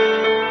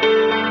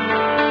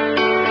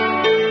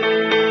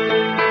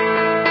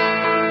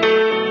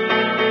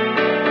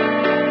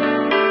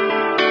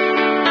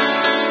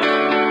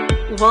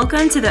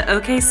Welcome to the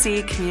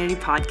OKC Community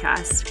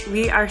Podcast.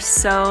 We are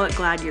so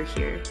glad you're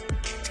here.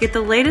 To get the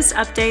latest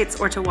updates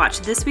or to watch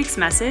this week's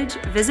message,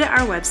 visit our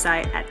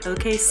website at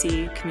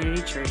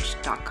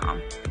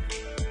okccommunitychurch.com.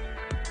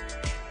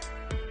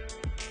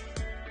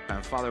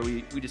 Father,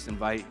 we just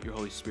invite your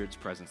Holy Spirit's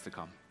presence to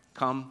come.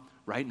 Come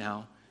right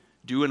now.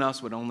 Do in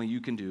us what only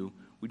you can do.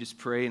 We just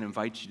pray and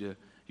invite you to,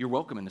 you're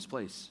welcome in this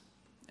place.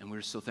 And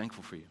we're so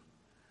thankful for you.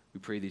 We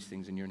pray these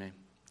things in your name.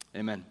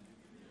 Amen.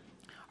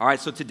 All right,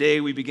 so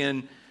today we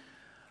begin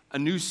a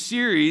new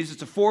series.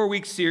 It's a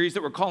 4-week series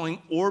that we're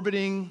calling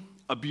Orbiting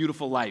a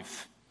Beautiful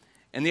Life.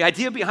 And the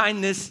idea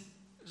behind this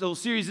little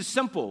series is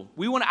simple.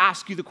 We want to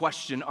ask you the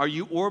question, are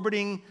you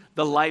orbiting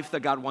the life that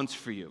God wants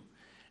for you?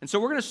 And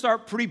so we're going to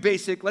start pretty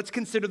basic. Let's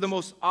consider the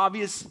most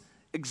obvious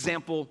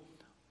example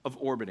of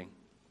orbiting.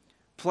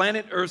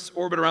 Planet Earth's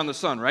orbit around the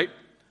sun, right?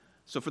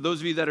 So for those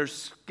of you that are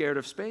scared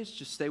of space,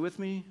 just stay with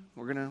me.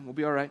 We'll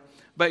be all right.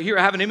 But here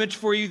I have an image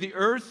for you. The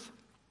Earth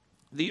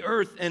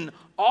and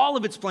all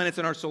of its planets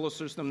in our solar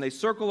system, they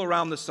circle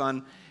around the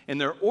sun in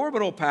their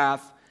orbital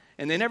path,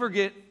 and they never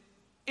get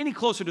any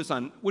closer to the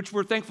sun, which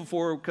we're thankful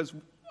for because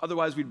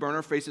otherwise we'd burn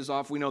our faces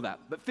off. We know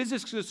that. But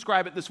physics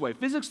describe it this way.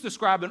 Physics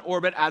describe an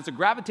orbit as a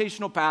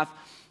gravitational path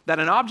that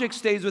an object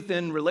stays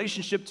within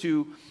relationship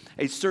to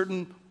a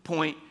certain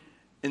point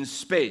in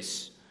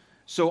space.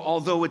 So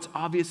although it's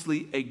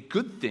obviously a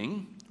good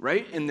thing,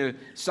 right, in the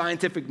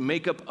scientific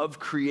makeup of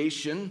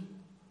creation,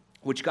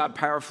 which God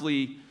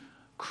powerfully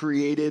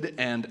created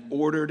and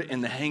ordered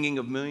in the hanging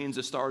of millions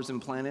of stars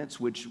and planets,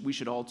 which we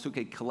should all take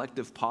a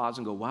collective pause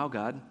and go, wow,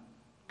 God,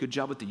 good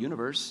job with the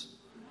universe.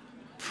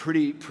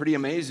 Pretty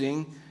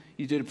amazing.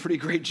 You did a pretty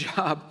great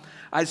job.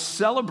 I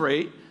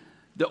celebrate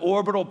the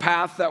orbital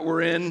path that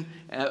we're in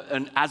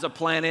and as a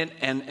planet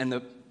and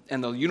the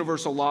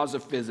universal laws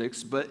of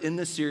physics. But in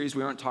this series,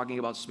 we aren't talking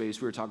about space.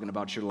 We're talking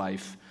about your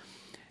life.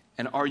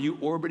 And are you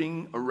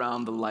orbiting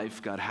around the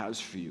life God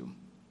has for you?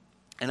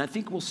 And I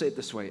think we'll say it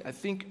this way. I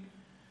think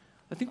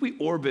we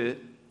orbit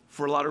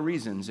for a lot of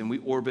reasons, and we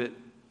orbit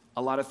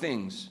a lot of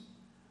things.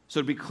 So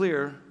to be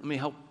clear, let me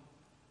help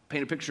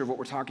paint a picture of what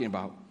we're talking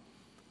about.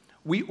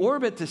 We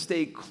orbit to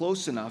stay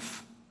close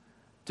enough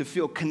to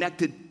feel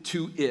connected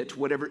to it,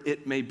 whatever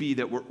it may be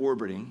that we're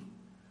orbiting,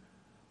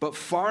 but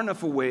far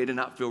enough away to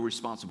not feel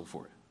responsible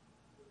for it.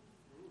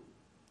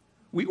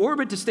 We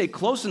orbit to stay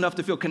close enough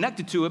to feel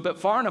connected to it, but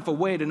far enough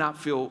away to not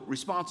feel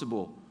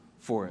responsible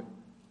for it.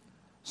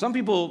 Some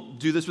people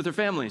do this with their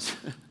families,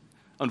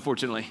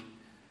 unfortunately.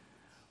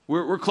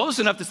 We're close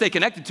enough to stay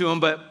connected to them,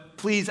 but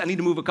please, I need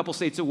to move a couple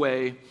states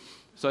away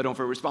so I don't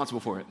feel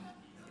responsible for it.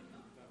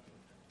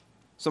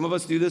 Some of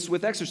us do this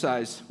with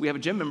exercise. We have a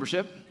gym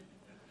membership.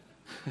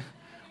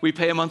 We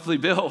pay a monthly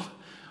bill,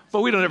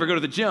 but we don't ever go to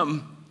the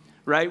gym,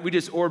 right? We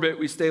just orbit,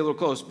 we stay a little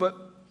close. But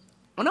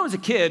when I was a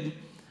kid,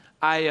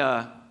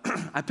 I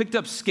picked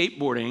up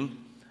skateboarding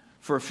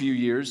for a few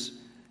years,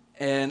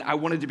 and I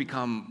wanted to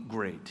become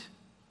great.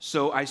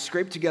 So I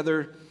scraped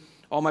together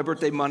all my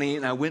birthday money,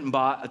 and I went and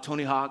bought a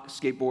Tony Hawk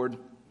skateboard.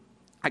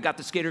 I got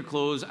the skater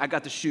clothes, I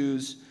got the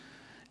shoes,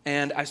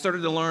 and I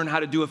started to learn how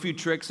to do a few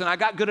tricks, and I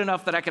got good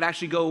enough that I could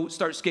actually go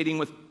start skating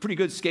with pretty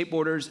good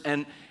skateboarders.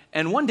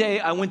 And one day,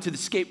 I went to the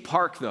skate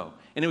park, though,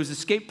 and it was the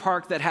skate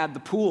park that had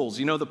the pools,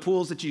 you know, the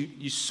pools that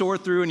you soar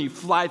through and you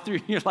fly through,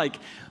 and you're like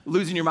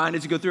losing your mind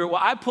as you go through it.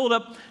 Well, I pulled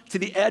up to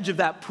the edge of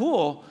that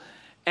pool,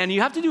 and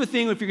you have to do a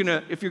thing if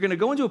you're gonna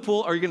go into a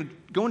pool or you're gonna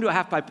go into a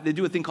half pipe. They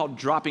do a thing called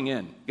dropping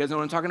in. You guys know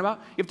what I'm talking about?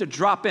 You have to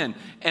drop in,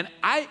 and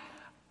I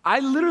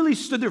literally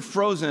stood there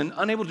frozen,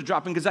 unable to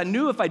drop in, because I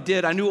knew if I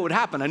did, I knew what would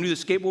happen. I knew the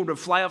skateboard would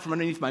fly out from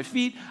underneath my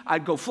feet.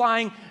 I'd go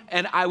flying,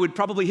 and I would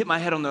probably hit my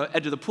head on the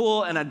edge of the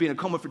pool, and I'd be in a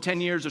coma for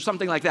 10 years or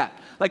something like that.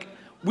 Like,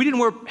 we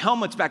didn't wear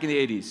helmets back in the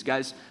 80s,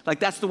 guys.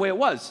 Like, that's the way it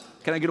was.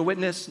 Can I get a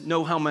witness?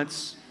 No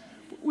helmets.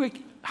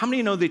 How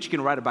many know that you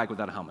can ride a bike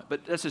without a helmet?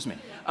 But that's just me.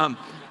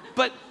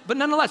 But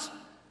nonetheless,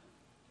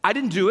 I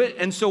didn't do it,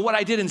 and so what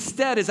I did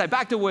instead is I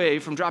backed away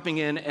from dropping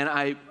in, and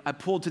I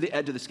pulled to the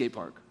edge of the skate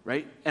park,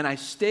 right? And I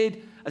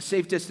stayed a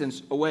safe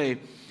distance away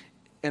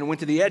and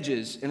went to the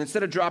edges, and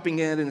instead of dropping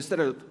in and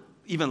instead of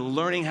even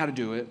learning how to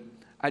do it,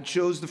 I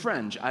chose the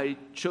fringe. I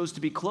chose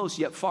to be close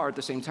yet far at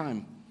the same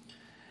time.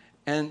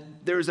 And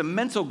there was a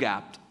mental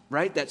gap,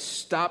 right, that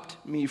stopped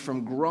me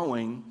from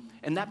growing,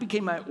 and that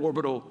became my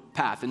orbital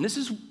path. And this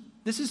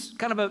is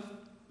kind of a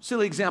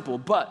silly example,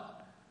 but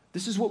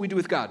this is what we do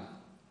with God.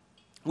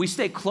 We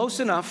stay close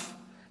enough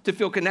to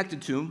feel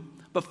connected to Him,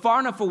 but far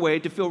enough away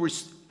to feel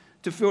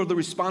the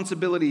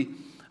responsibility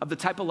of the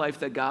type of life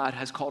that God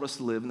has called us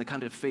to live and the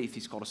kind of faith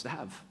He's called us to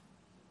have.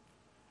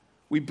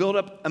 We build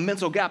up a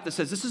mental gap that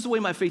says, this is the way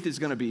my faith is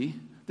going to be.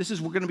 This is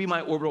going to be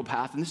my orbital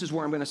path, and this is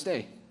where I'm going to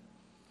stay.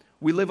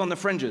 We live on the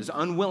fringes,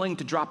 unwilling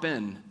to drop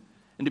in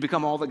and to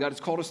become all that God has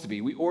called us to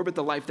be. We orbit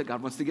the life that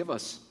God wants to give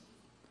us.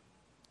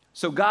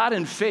 So God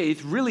and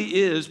faith really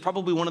is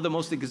probably one of the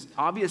most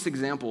obvious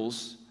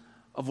examples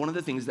of one of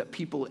the things that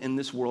people in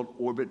this world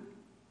orbit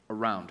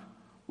around.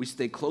 We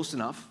stay close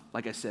enough,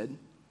 like I said,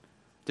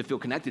 to feel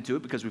connected to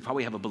it because we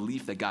probably have a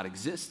belief that God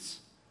exists.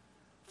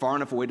 far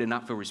enough away to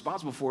not feel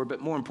responsible for it, but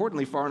more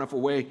importantly, far enough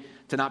away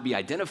to not be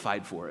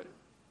identified for it.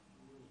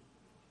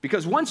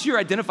 Because once you're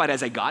identified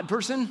as a God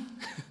person,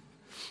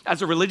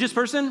 as a religious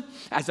person,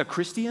 as a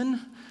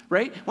Christian,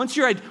 right? Once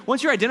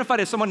you're identified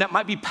as someone that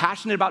might be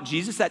passionate about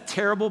Jesus, that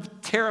terrible,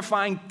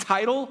 terrifying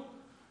title,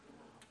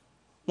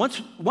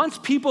 once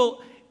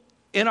people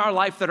in our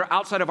life that are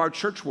outside of our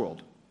church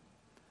world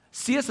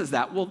see us as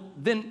that, well,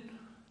 then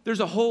there's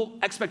a whole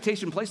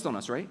expectation placed on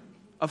us, right?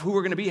 Of who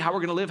we're going to be, how we're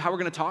going to live, how we're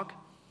going to talk.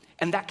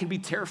 And that can be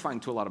terrifying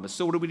to a lot of us.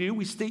 So what do?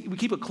 We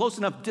keep a close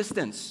enough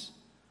distance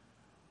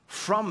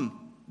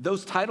from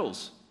those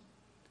titles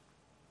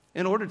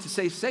in order to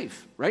stay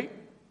safe, right?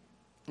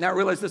 Now, I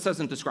realize this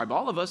doesn't describe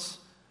all of us.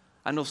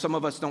 I know some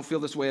of us don't feel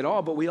this way at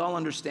all, but we all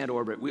understand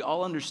Orbit. We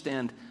all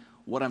understand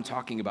what I'm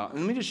talking about.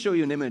 And let me just show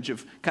you an image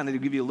of kind of to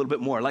give you a little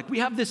bit more. Like we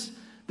have this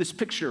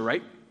picture,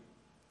 right?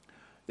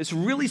 It's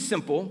really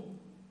simple.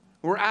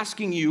 We're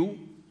asking you,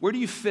 where do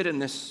you fit in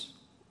this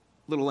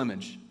little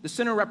image? The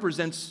center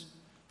represents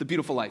the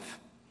beautiful life.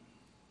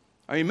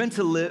 Are you meant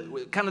to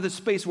live, kind of the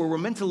space where we're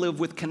meant to live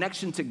with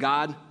connection to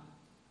God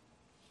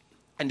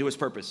and to his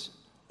purpose?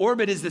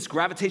 Orbit is this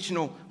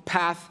gravitational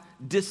path,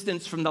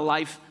 distance from the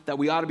life that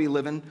we ought to be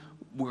living.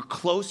 We're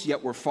close,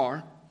 yet we're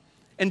far.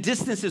 And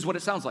distance is what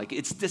it sounds like.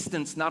 It's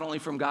distance not only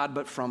from God,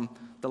 but from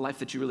the life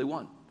that you really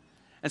want.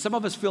 And some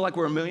of us feel like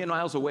we're a million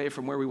miles away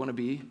from where we want to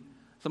be.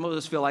 Some of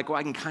us feel like, well,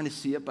 I can kind of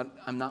see it, but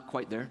I'm not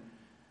quite there.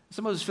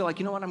 Some of us feel like,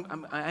 you know what,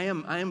 I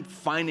am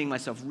finding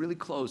myself really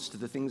close to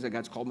the things that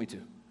God's called me to.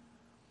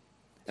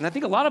 And I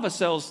think a lot of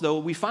ourselves, though,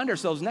 we find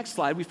ourselves, next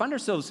slide, we find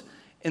ourselves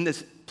in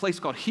this place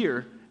called here,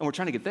 and we're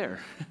trying to get there.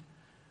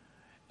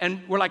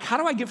 And we're like, how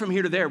do I get from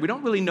here to there? We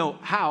don't really know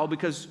how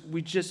because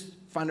we just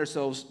find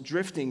ourselves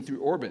drifting through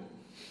orbit.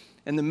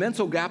 And the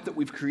mental gap that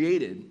we've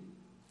created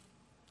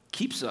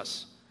keeps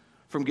us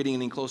from getting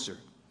any closer.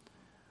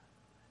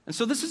 And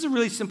so this is a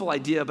really simple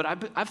idea, but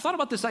I've thought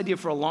about this idea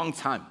for a long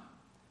time.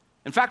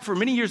 In fact, for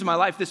many years of my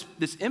life,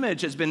 this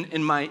image has been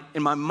in my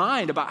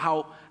mind about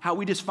how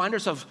we just find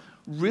ourselves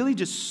really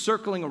just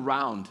circling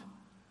around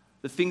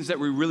the things that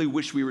we really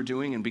wish we were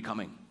doing and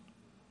becoming.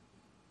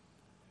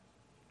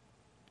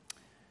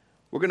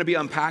 We're going to be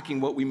unpacking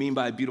what we mean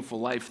by a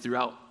beautiful life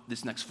throughout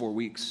this next 4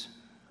 weeks.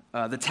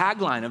 The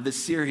tagline of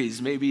this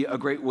series may be a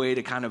great way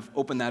to kind of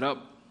open that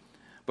up.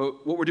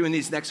 But what we're doing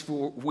these next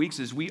 4 weeks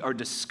is we are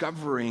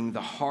discovering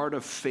the heart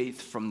of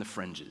faith from the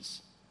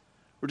fringes.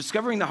 We're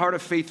discovering the heart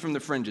of faith from the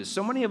fringes.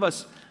 So many of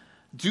us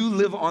do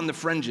live on the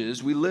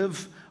fringes. We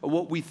live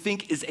what we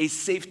think is a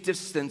safe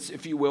distance,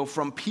 if you will,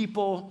 from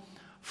people,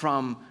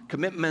 from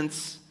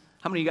commitments.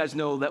 How many of you guys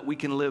know that we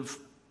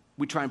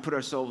try and put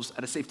ourselves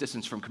at a safe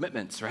distance from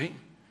commitments, right?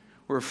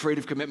 We're afraid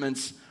of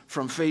commitments,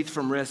 from faith,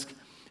 from risk.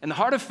 And the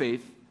heart of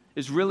faith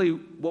is really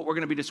what we're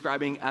going to be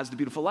describing as the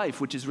beautiful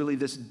life, which is really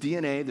this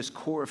DNA, this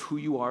core of who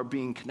you are,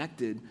 being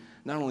connected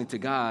not only to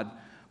God,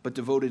 but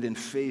devoted in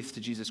faith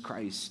to Jesus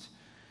Christ.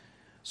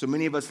 So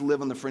many of us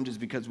live on the fringes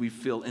because we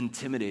feel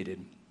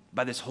intimidated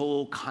by this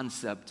whole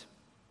concept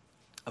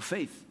of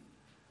faith.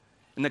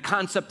 And the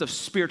concept of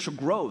spiritual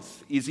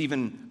growth is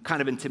even kind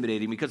of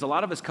intimidating because a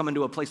lot of us come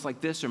into a place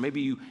like this, or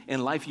maybe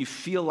in life you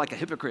feel like a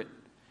hypocrite.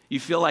 You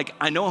feel like,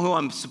 I know who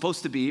I'm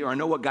supposed to be, or I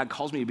know what God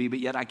calls me to be, but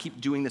yet I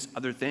keep doing this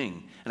other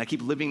thing, and I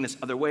keep living this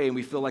other way, and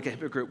we feel like a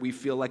hypocrite. We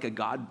feel like a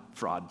God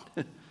fraud.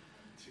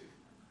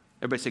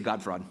 Everybody say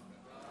God fraud.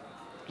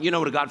 You know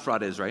what a God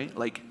fraud is, right?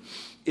 Like,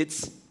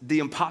 it's the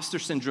imposter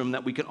syndrome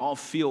that we can all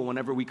feel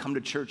whenever we come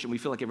to church and we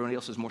feel like everybody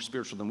else is more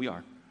spiritual than we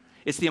are.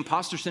 It's the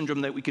imposter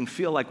syndrome that we can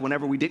feel like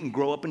whenever we didn't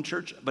grow up in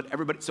church, but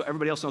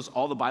everybody else knows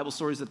all the Bible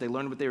stories that they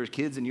learned when they were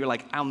kids, and you're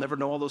like, I'll never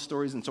know all those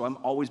stories, and so I'm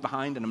always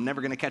behind, and I'm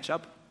never going to catch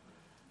up.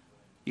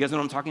 You guys know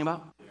what I'm talking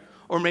about?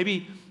 Or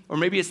maybe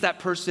it's that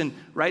person,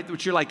 right,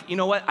 which you're like, you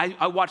know what,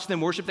 I watch them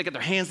worship, they get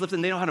their hands lifted,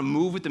 and they know how to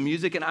move with the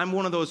music, and I'm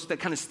one of those that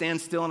kind of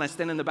stand still, and I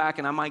stand in the back,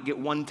 and I might get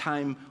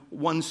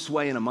one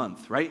sway in a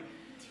month, right?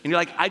 And you're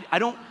like, I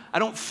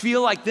don't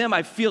feel like them,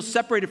 I feel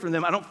separated from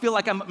them, I don't feel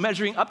like I'm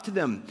measuring up to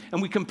them.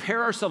 And we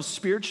compare ourselves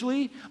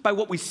spiritually by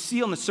what we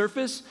see on the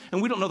surface,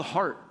 and we don't know the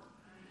heart.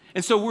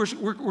 And so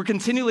we're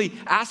continually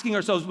asking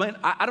ourselves, man,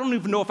 I don't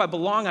even know if I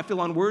belong, I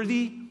feel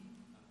unworthy,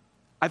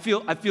 I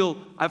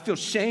feel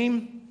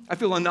shame. I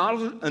feel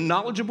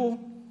unknowledgeable.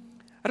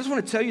 I just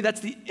want to tell you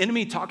that's the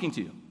enemy talking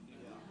to you.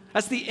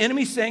 That's the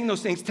enemy saying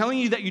those things, telling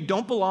you that you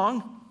don't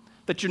belong,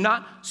 that you're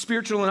not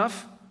spiritual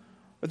enough,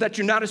 or that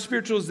you're not as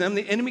spiritual as them.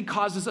 The enemy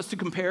causes us to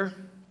compare.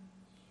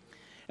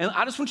 And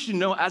I just want you to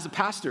know, as a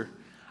pastor,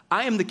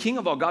 I am the king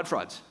of all God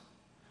frauds.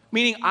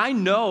 Meaning I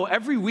know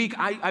every week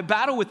I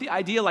battle with the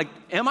idea like,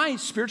 am I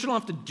spiritual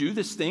enough to do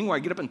this thing where I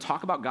get up and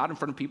talk about God in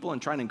front of people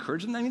and try and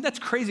encourage them? I mean, that's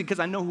crazy because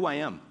I know who I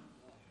am.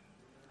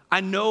 I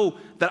know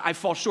that I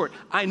fall short.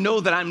 I know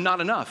that I'm not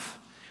enough.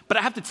 But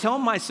I have to tell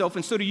myself,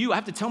 and so do you, I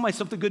have to tell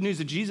myself the good news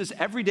of Jesus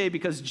every day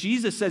because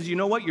Jesus says, you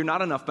know what, you're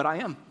not enough, but I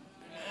am.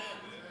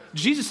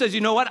 Jesus says,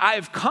 you know what, I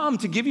have come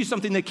to give you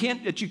something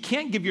that you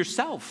can't give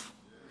yourself.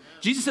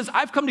 Jesus says,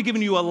 I've come to give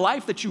you a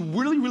life that you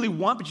really, really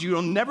want, but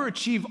you'll never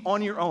achieve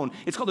on your own.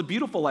 It's called a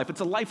beautiful life.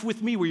 It's a life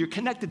with me where you're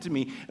connected to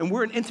me, and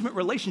we're an intimate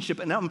relationship,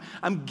 and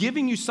I'm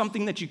giving you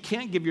something that you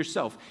can't give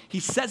yourself. He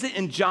says it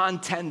in John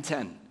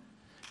 10:10.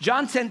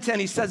 John 10:10,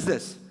 he says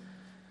this.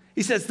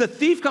 He says, the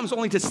thief comes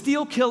only to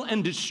steal, kill,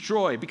 and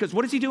destroy. Because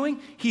what is he doing?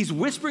 He's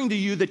whispering to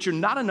you that you're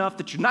not enough,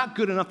 that you're not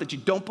good enough, that you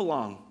don't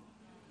belong.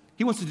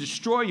 He wants to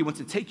destroy you, he wants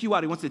to take you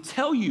out, he wants to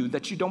tell you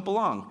that you don't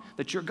belong,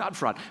 that you're a God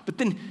fraud. But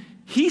then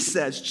he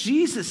says,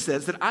 Jesus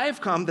says, that I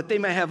have come that they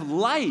may have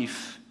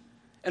life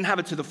and have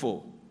it to the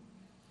full.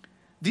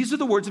 These are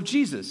the words of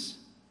Jesus.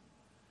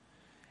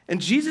 And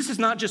Jesus is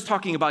not just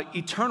talking about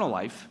eternal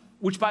life,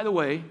 which, by the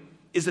way,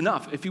 is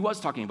enough if he was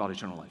talking about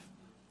eternal life.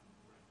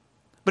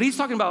 But he's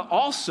talking about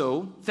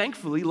also,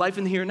 thankfully, life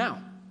in the here and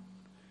now.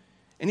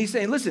 And he's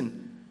saying,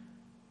 listen,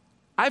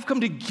 I've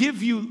come to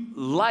give you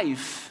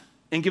life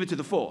and give it to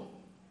the full.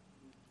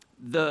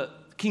 The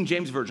King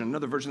James Version,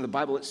 another version of the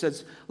Bible, it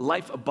says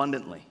life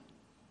abundantly,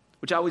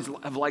 which I always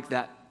have liked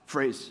that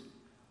phrase,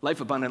 life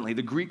abundantly.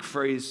 The Greek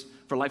phrase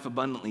for life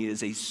abundantly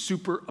is a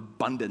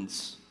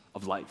superabundance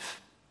of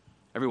life.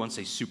 Everyone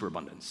say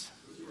superabundance.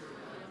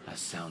 That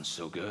sounds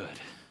so good,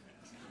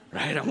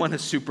 right? I want a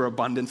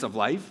superabundance of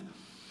life.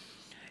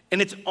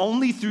 And it's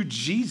only through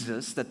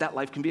Jesus that that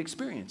life can be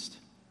experienced.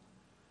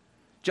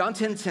 John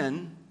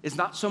 10:10 is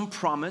not some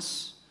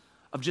promise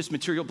of just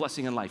material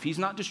blessing in life. He's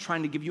not just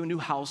trying to give you a new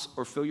house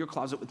or fill your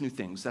closet with new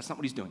things. That's not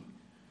what he's doing.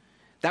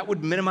 That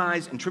would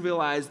minimize and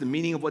trivialize the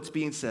meaning of what's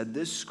being said.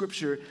 This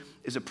scripture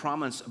is a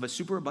promise of a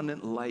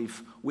superabundant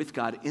life with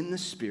God in the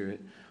Spirit,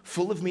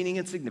 full of meaning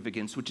and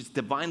significance, which is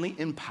divinely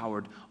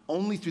empowered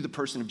only through the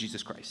person of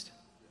Jesus Christ.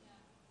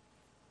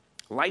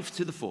 Life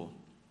to the full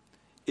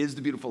is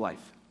the beautiful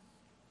life.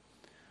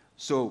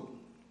 So,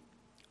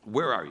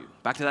 where are you?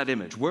 Back to that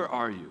image. Where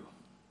are you?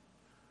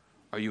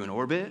 Are you in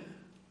orbit?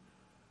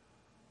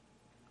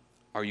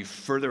 Are you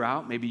further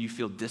out? Maybe you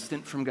feel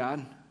distant from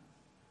God,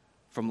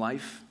 from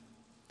life.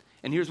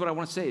 And here's what I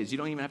want to say is you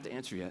don't even have to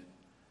answer yet.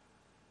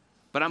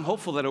 But I'm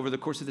hopeful that over the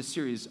course of this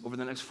series, over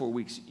the next 4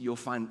 weeks, you'll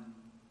find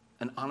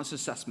an honest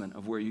assessment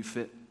of where you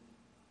fit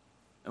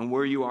and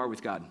where you are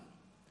with God.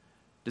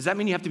 Does that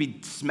mean you have to be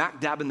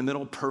smack dab in the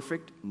middle,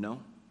 perfect?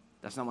 No,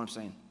 that's not what I'm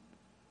saying.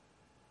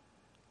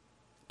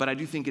 But I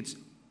do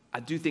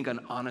think an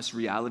honest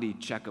reality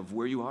check of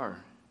where you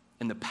are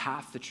and the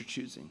path that you're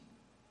choosing.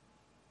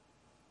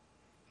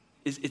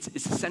 It's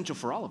essential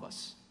for all of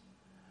us.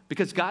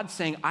 Because God's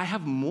saying, I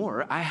have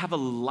more. I have a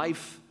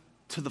life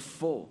to the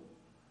full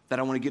that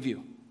I want to give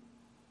you.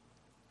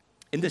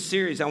 In this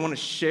series, I want to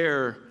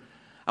share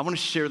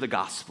the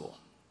gospel.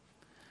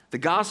 The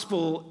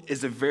gospel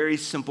is a very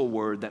simple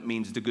word that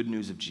means the good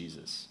news of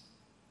Jesus.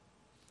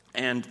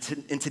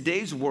 And in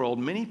today's world,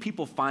 many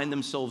people find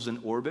themselves in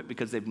orbit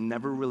because they've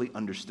never really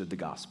understood the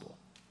gospel.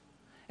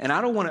 And I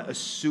don't want to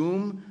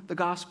assume the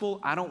gospel.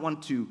 I don't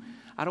want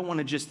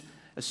to just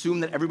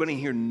assume that everybody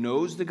here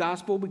knows the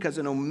gospel, because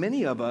I know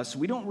many of us,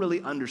 we don't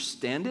really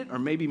understand it, or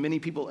maybe many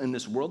people in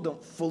this world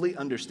don't fully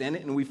understand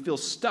it, and we feel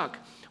stuck.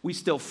 We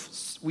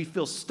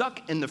feel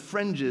stuck in the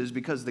fringes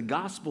because the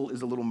gospel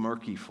is a little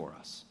murky for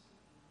us.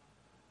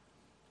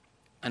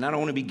 And I don't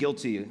want to be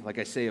guilty, like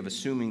I say, of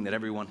assuming that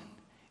everyone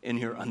in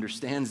here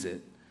understands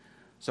it.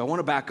 So I want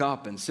to back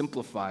up and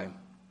simplify.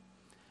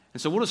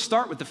 And so we'll just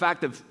start with the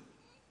fact of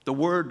the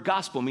word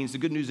gospel means the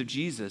good news of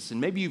Jesus.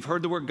 And maybe you've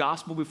heard the word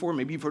gospel before.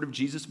 Maybe you've heard of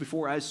Jesus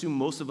before. I assume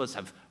most of us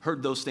have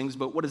heard those things,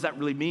 but what does that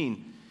really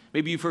mean?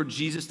 Maybe you've heard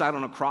Jesus died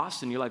on a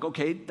cross, and you're like,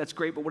 okay, that's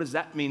great, but what does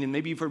that mean? And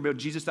maybe you've heard about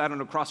Jesus died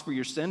on a cross for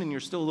your sin, and you're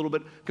still a little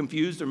bit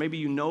confused, or maybe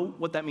you know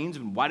what that means,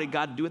 and why did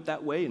God do it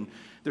that way? And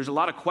there's a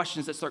lot of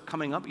questions that start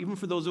coming up, even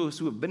for those of us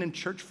who have been in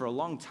church for a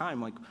long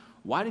time, like,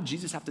 why did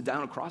Jesus have to die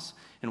on a cross?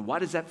 And why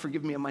does that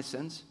forgive me of my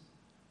sins?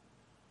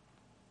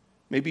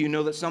 Maybe you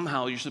know that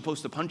somehow you're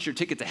supposed to punch your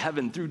ticket to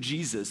heaven through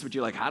Jesus, but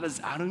you're like,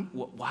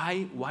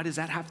 why does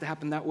that have to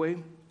happen that way?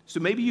 So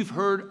maybe you've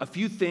heard a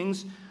few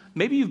things.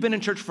 Maybe you've been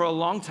in church for a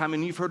long time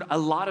and you've heard a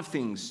lot of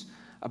things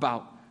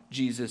about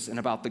Jesus and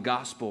about the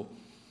gospel,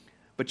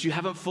 but you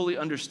haven't fully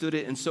understood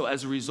it. And so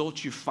as a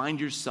result, you find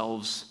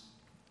yourselves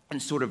in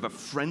sort of a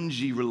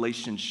fringy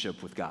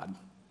relationship with God.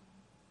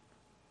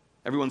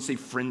 Everyone say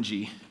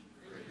fringy.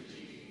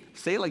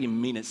 Say it like you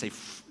mean it.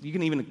 You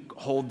can even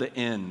hold the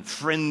N.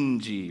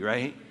 Fringy,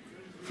 right?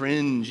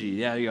 Fringy.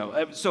 Yeah, you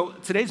go. So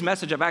today's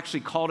message, I've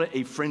actually called it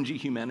a fringy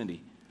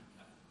humanity.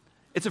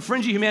 It's a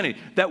fringy humanity,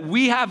 that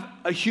we have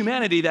a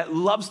humanity that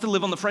loves to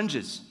live on the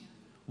fringes.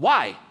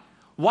 Why?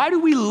 Why do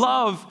we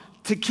love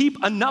to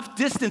keep enough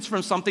distance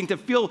from something to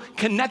feel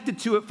connected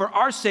to it for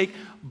our sake,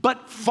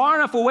 but far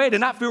enough away to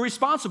not feel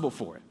responsible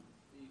for it?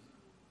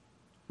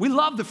 We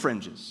love the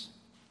fringes.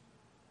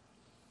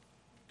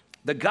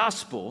 The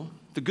gospel,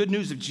 the good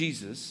news of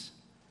Jesus,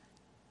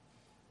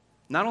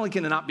 not only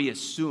can it not be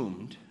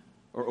assumed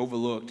or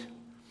overlooked,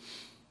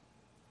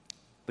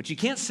 but you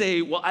can't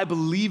say, well, I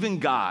believe in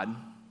God,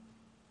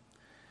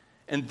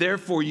 and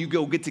therefore you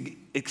get to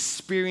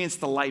experience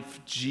the life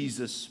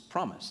Jesus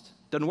promised.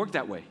 Doesn't work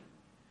that way.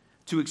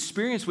 To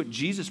experience what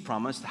Jesus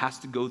promised has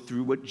to go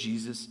through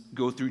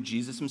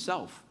Jesus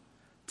himself.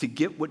 To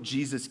get what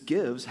Jesus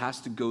gives has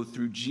to go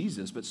through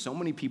Jesus. But so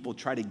many people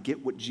try to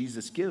get what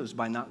Jesus gives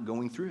by not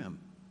going through him.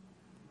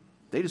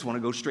 They just want to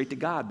go straight to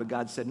God. But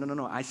God said,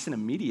 no, I sent a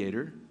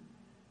mediator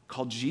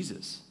called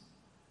Jesus.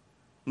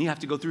 And you have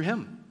to go through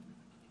him.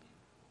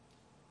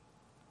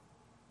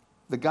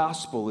 The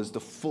gospel is the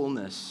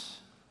fullness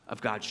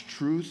of God's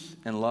truth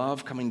and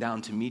love coming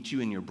down to meet you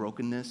in your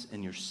brokenness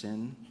and your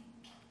sin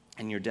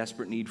and your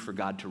desperate need for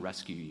God to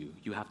rescue you.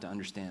 You have to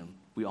understand,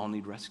 we all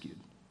need rescued.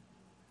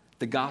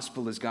 The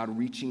gospel is God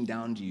reaching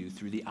down to you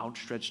through the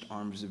outstretched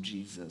arms of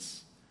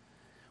Jesus,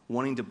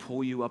 wanting to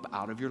pull you up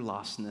out of your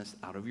lostness,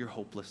 out of your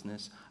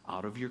hopelessness,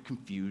 out of your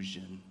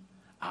confusion,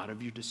 out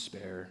of your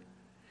despair.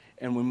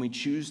 And when we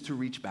choose to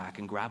reach back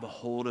and grab a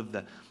hold of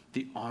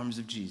the arms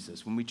of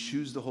Jesus, when we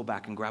choose to hold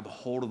back and grab a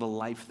hold of the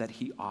life that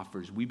he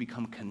offers, we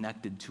become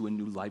connected to a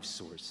new life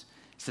source.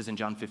 It says in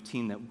John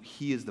 15 that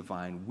he is the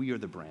vine, we are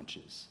the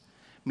branches,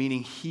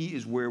 meaning he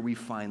is where we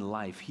find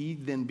life. He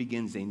then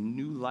begins a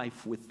new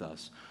life with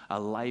us, a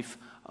life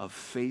of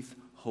faith,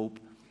 hope,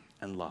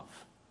 and love.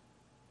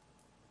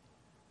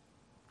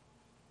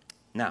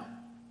 Now,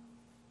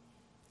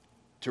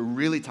 to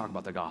really talk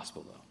about the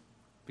gospel, though,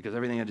 because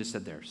everything I just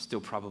said there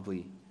still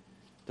probably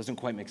doesn't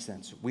quite make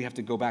sense. We have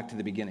to go back to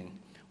the beginning.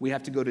 We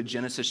have to go to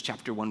Genesis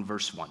chapter 1,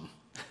 verse 1.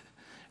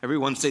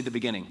 Everyone say the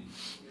beginning.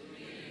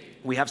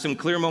 We have some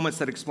clear moments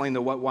that explain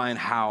the what, why, and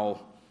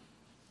how.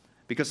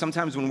 Because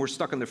sometimes when we're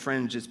stuck on the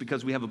fringe, it's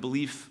because we have a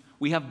belief.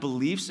 We have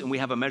beliefs and we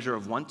have a measure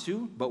of want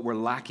to, but we're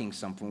lacking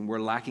something. We're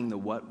lacking the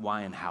what,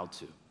 why, and how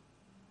to.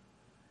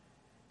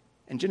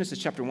 And Genesis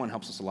chapter 1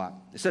 helps us a lot.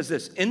 It says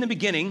this, in the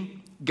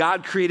beginning,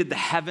 God created the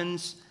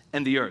heavens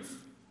and the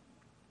earth.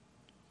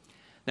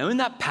 Now, in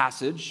that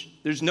passage,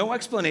 there's no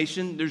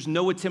explanation, there's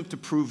no attempt to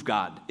prove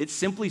God. It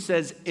simply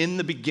says, in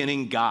the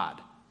beginning, God.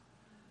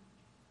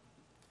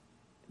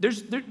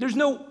 There's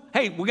no,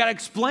 hey, we got to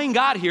explain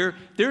God here.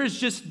 There is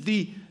just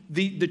the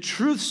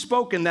truth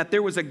spoken that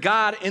there was a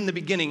God in the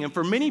beginning. And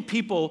for many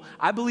people,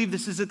 I believe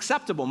this is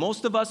acceptable.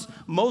 Most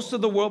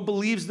of the world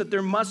believes that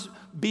there must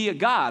be a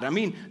God. I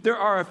mean, there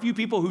are a few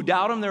people who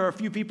doubt him. There are a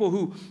few people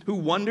who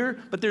wonder.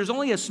 But there's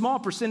only a small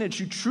percentage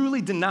who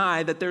truly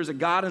deny that there's a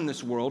God in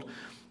this world.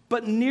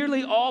 But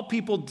nearly all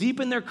people, deep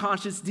in their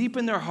conscience, deep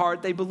in their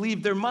heart, they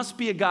believe there must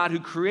be a God who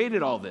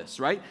created all this,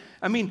 right?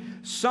 I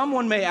mean,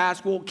 someone may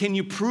ask, well, can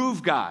you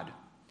prove God?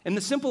 And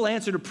the simple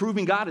answer to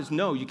proving God is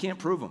no, you can't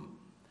prove him.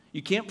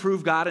 You can't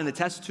prove God in a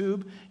test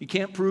tube. You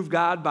can't prove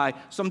God by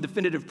some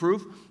definitive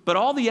proof. But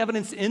all the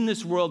evidence in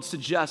this world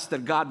suggests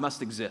that God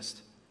must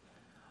exist.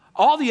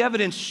 All the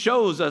evidence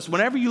shows us,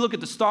 whenever you look at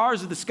the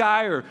stars of the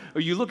sky or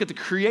you look at the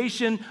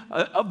creation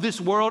of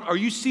this world or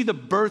you see the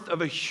birth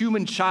of a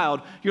human child,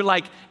 you're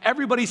like,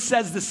 everybody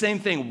says the same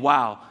thing.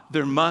 Wow,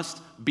 there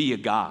must be a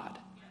God.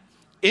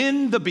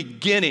 In the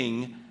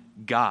beginning,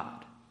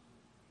 God.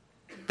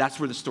 That's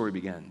where the story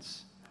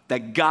begins.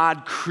 That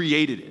God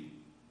created it.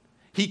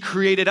 He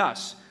created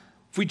us.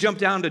 If we jump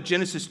down to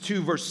Genesis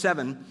 2, verse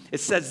 7, it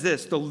says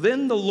this,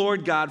 then the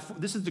Lord God,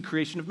 this is the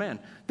creation of man.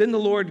 Then the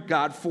Lord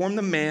God formed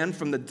the man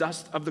from the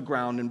dust of the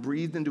ground and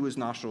breathed into his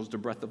nostrils the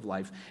breath of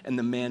life, and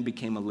the man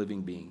became a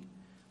living being.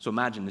 So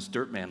imagine this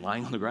dirt man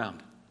lying on the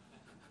ground.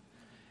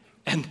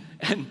 And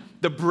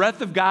the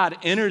breath of God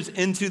enters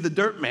into the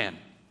dirt man,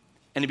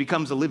 and he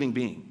becomes a living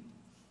being.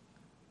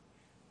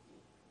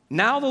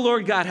 Now the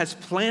Lord God has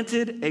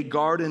planted a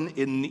garden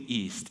in the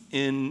east,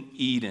 in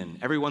Eden.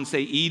 Everyone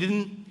say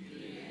Eden.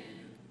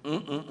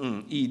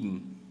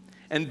 Eden.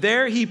 And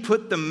there he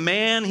put the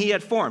man he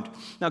had formed.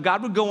 Now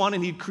God would go on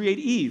and he'd create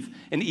Eve.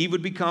 And Eve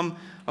would become,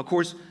 of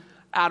course,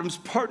 Adam's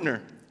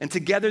partner. And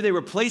together they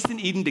were placed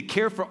in Eden to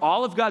care for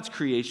all of God's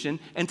creation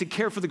and to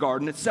care for the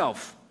garden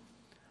itself.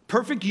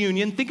 Perfect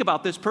union. Think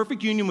about this.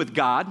 Perfect union with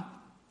God.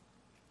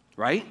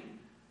 Right?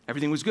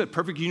 Everything was good.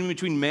 Perfect union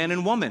between man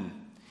and woman.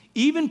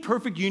 Even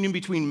perfect union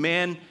between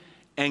man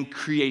and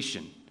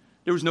creation.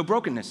 There was no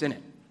brokenness in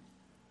it.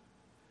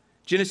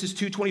 Genesis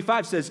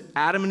 2:25 says,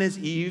 Adam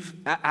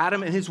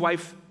and his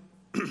wife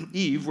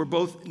Eve were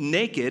both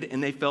naked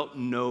and they felt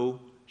no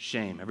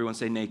shame. Everyone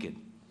say naked.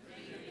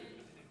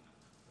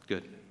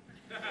 Good.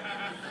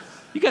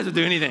 You guys will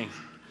do anything.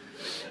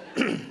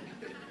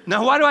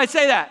 Now, why do I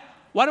say that?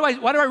 Why do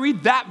I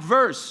read that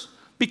verse?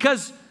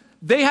 Because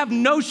they have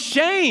no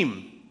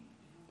shame.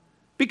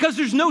 Because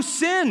there's no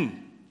sin.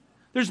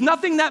 There's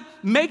nothing that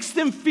makes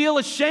them feel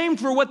ashamed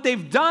for what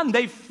they've done.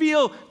 They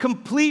feel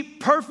complete,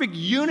 perfect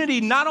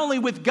unity, not only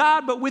with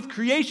God, but with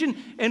creation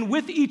and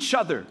with each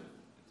other.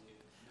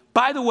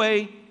 By the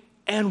way,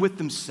 and with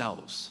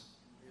themselves.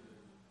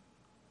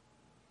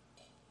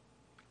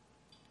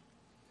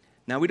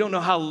 Now, we don't know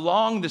how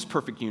long this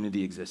perfect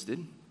unity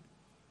existed,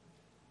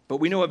 but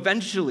we know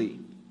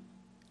eventually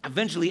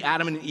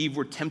Adam and Eve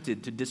were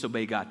tempted to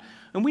disobey God.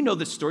 And we know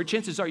this story.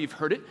 Chances are you've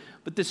heard it,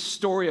 but this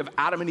story of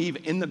Adam and Eve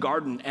in the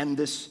garden and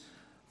this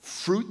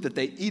fruit that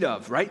they eat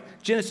of, right?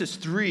 Genesis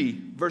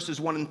 3,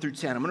 verses 1 through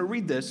 10. I'm going to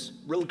read this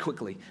really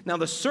quickly. Now,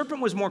 the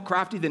serpent was more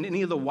crafty than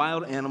any of the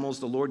wild animals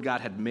the Lord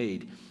God had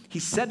made. He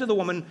said to the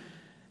woman,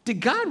 did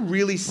God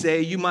really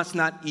say you must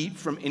not eat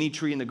from any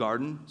tree in the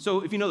garden?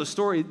 So if you know the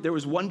story, there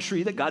was one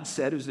tree that God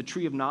said, it was the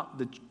tree of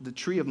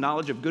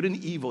knowledge of good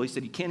and evil. He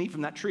said, you can't eat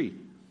from that tree.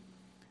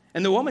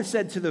 And the woman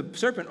said to the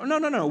serpent, oh,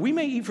 no, we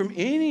may eat from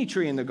any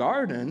tree in the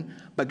garden,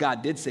 but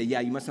God did say,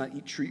 yeah, you must not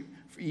eat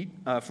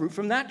fruit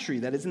from that tree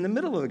that is in the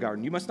middle of the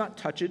garden. You must not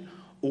touch it,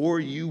 or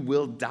you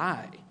will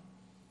die.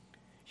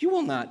 You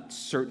will not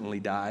certainly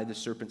die, the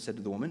serpent said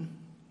to the woman,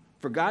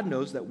 for God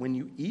knows that when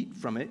you eat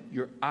from it,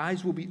 your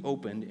eyes will be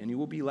opened, and you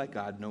will be like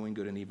God, knowing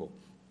good and evil.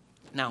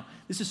 Now,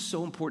 this is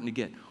so important to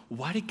get.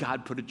 Why did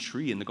God put a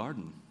tree in the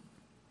garden?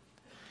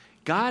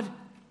 God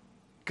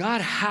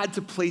had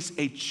to place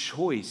a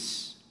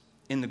choice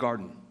in the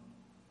garden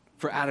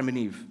for Adam and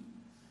Eve,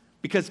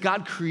 because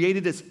God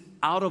created us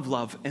out of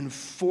love and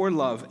for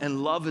love,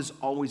 and love is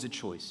always a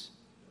choice.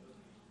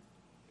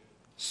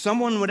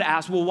 Someone would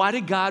ask, well, why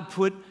did God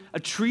put a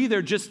tree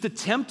there just to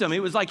tempt them?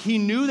 It was like he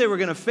knew they were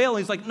going to fail.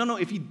 He's like, no,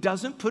 if he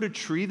doesn't put a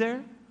tree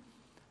there,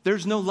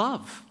 there's no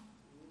love.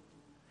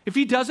 If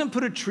he doesn't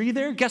put a tree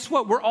there, guess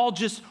what? We're all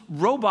just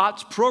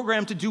robots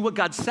programmed to do what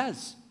God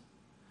says.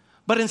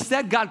 But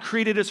instead, God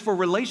created us for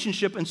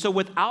relationship, and so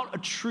without a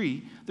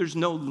tree, there's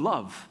no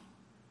love.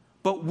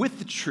 But with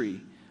the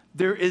tree,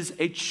 there is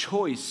a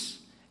choice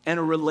and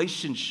a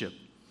relationship.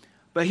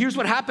 But here's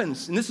what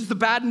happens, and this is the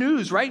bad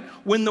news, right?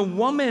 When the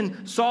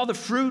woman saw the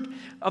fruit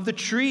of the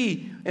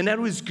tree and that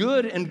it was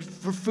good and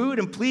for food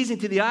and pleasing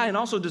to the eye and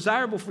also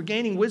desirable for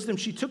gaining wisdom,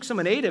 she took some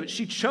and ate of it.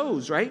 She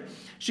chose, right?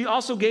 She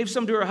also gave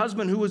some to her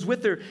husband who was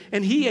with her,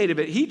 and he ate of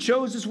it. He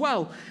chose as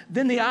well.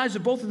 Then the eyes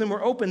of both of them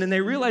were opened, and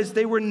they realized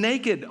they were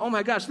naked. Oh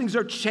my gosh, things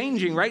are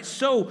changing, right?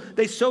 So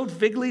they sewed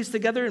fig leaves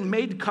together and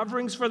made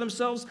coverings for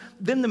themselves.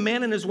 Then the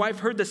man and his wife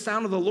heard the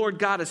sound of the Lord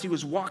God as he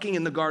was walking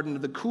in the garden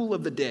in the cool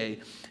of the day,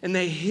 and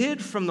they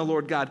hid from the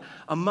Lord God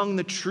among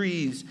the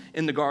trees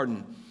in the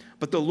garden.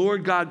 But the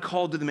Lord God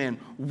called to the man,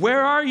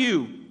 where are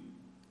you?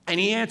 And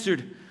he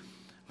answered,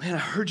 man, I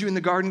heard you in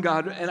the garden,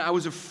 God, and I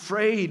was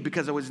afraid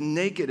because I was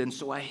naked, and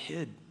so I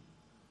hid.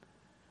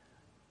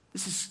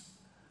 This is,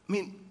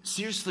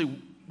 seriously,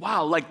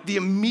 wow, like the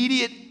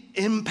immediate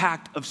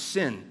impact of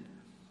sin.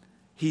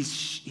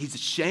 He's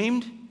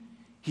ashamed,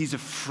 he's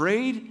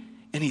afraid,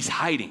 and he's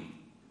hiding.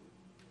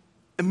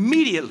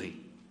 Immediately.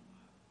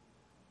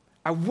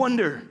 I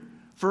wonder,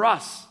 for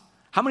us,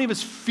 how many of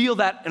us feel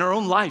that in our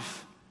own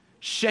life?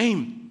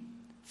 Shame,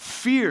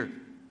 fear,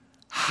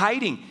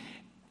 hiding.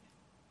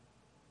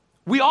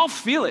 We all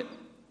feel it.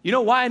 You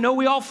know why I know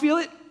we all feel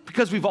it?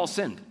 Because we've all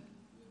sinned.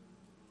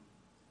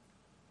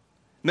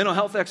 Mental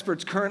health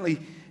experts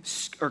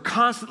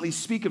constantly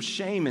speak of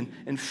shame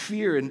and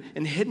fear and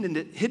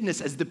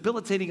hiddenness as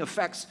debilitating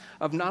effects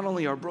of not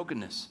only our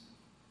brokenness,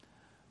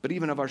 but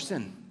even of our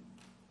sin.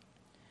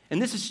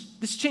 And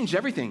this changed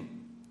everything.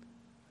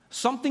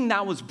 Something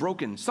that was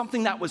broken,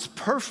 something that was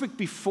perfect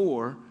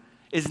before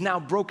is now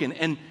broken.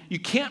 And you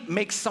can't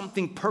make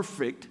something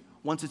perfect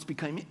once it's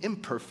become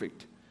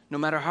imperfect, no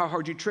matter how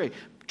hard you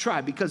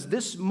try. Because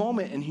this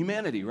moment in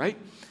humanity, right,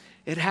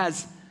 it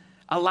has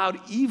allowed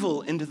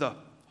evil into the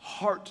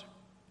heart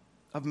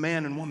of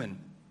man and woman.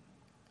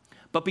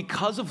 But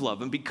because of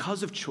love and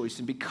because of choice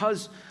and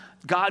because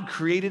God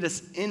created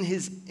us in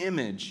his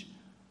image,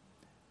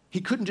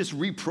 he couldn't just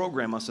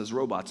reprogram us as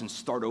robots and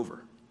start over.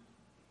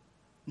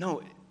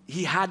 No,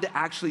 he had to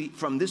actually,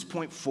 from this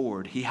point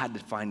forward, he had to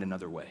find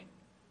another way.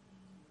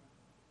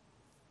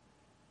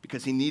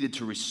 Because he needed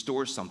to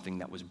restore something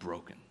that was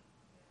broken.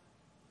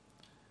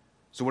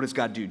 So what does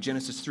God do?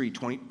 Genesis 3,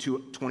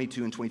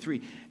 22 and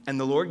 23. And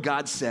the Lord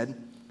God said,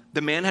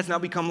 the man has now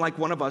become like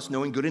one of us,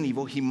 knowing good and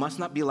evil. He must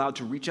not be allowed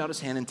to reach out his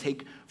hand and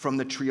take from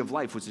the tree of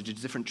life, which is a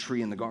different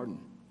tree in the garden.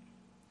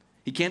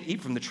 He can't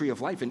eat from the tree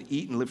of life and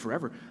eat and live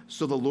forever.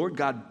 So the Lord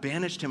God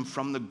banished him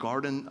from the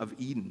Garden of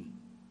Eden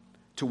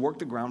to work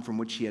the ground from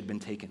which he had been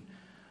taken.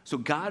 So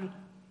God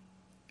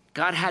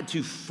had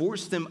to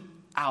force them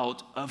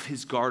out of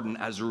his garden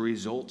as a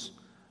result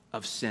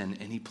of sin,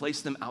 and he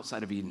placed them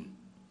outside of Eden.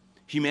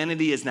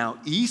 Humanity is now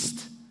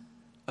east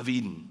of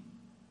Eden.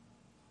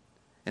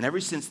 And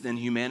ever since then,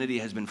 humanity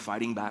has been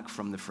fighting back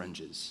from the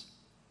fringes.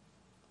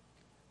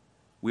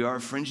 We are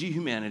a fringy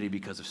humanity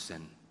because of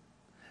sin.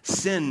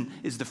 Sin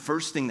is the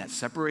first thing that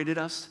separated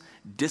us,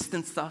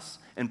 distanced us,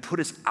 and put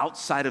us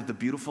outside of the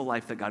beautiful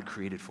life that God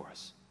created for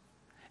us.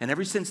 And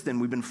ever since then,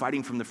 we've been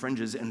fighting from the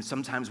fringes, and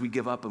sometimes we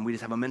give up and we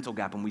just have a mental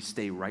gap and we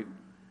stay right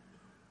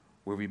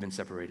where we've been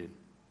separated.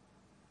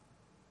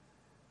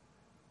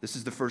 This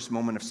is the first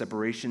moment of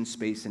separation,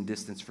 space, and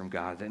distance from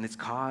God, and it's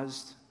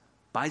caused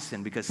by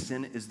sin because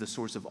sin is the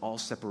source of all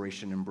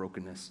separation and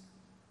brokenness.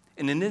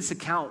 And in this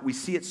account, we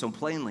see it so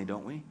plainly,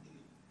 don't we?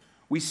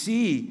 We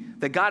see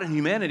that God and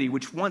humanity,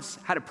 which once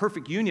had a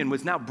perfect union,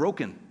 was now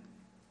broken.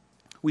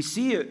 We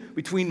see it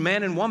between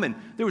man and woman.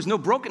 There was no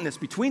brokenness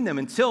between them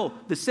until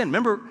the sin.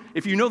 Remember,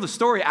 if you know the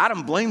story,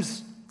 Adam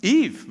blames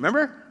Eve,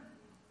 remember?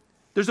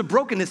 There's a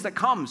brokenness that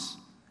comes,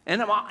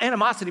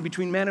 animosity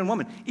between man and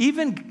woman.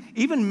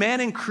 Even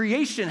man in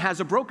creation has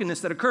a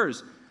brokenness that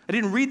occurs. I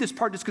didn't read this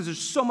part just because there's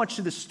so much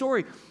to this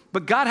story,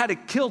 but God had to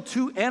kill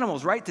 2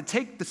 animals, right? To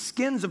take the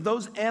skins of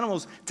those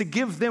animals to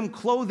give them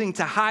clothing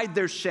to hide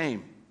their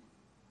shame.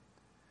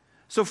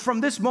 So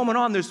from this moment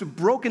on, there's a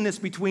brokenness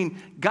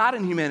between God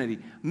and humanity,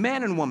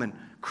 man and woman,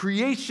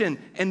 creation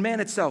and man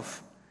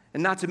itself,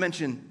 and not to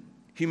mention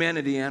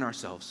humanity and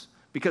ourselves,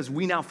 because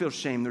we now feel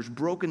shame. There's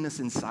brokenness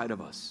inside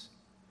of us.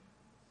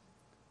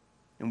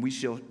 And we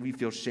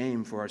feel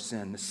shame for our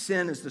sin. The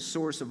sin is the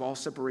source of all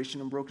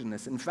separation and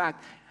brokenness. In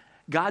fact,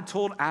 God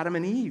told Adam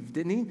and Eve,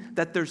 didn't he,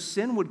 that their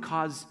sin would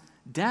cause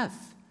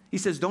death. He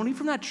says, don't eat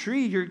from that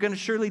tree, you're going to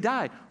surely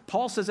die.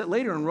 Paul says it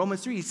later in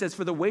Romans 3. He says,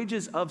 for the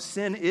wages of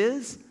sin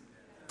is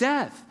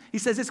death. He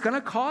says it's going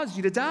to cause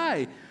you to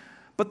die.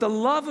 But the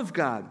love of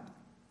God,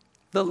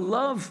 the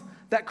love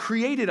that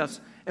created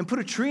us and put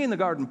a tree in the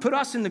garden, put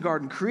us in the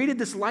garden, created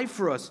this life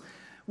for us,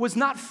 was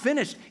not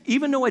finished.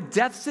 Even though a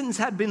death sentence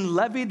had been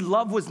levied,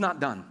 love was not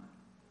done.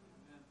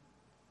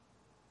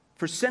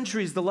 For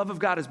centuries, the love of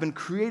God has been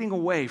creating a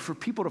way for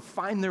people to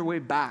find their way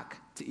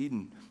back to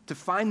Eden, to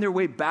find their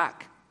way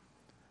back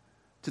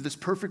to this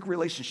perfect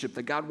relationship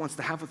that God wants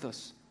to have with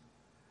us.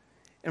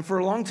 And for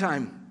a long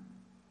time,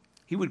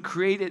 he would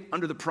create it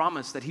under the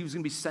promise that he was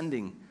going to be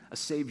sending a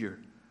savior,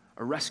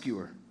 a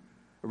rescuer,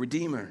 a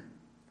redeemer.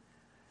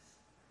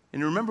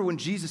 And remember when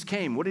Jesus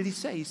came, what did he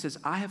say? He says,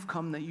 I have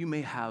come that you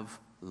may have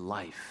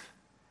life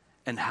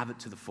and have it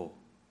to the full.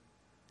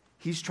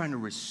 He's trying to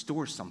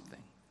restore something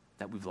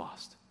that we've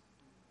lost.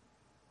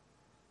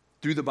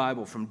 Through the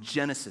Bible, from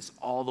Genesis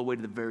all the way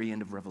to the very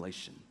end of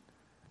Revelation,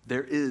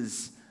 there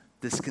is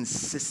this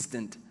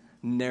consistent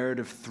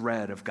narrative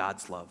thread of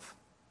God's love.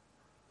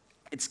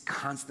 It's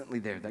constantly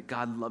there, that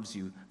God loves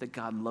you, that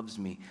God loves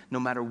me, no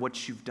matter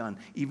what you've done.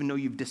 Even though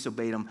you've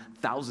disobeyed him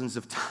thousands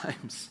of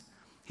times,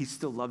 he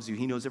still loves you.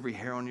 He knows every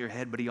hair on your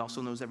head, but he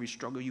also knows every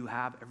struggle you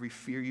have, every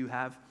fear you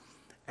have,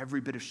 every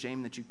bit of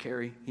shame that you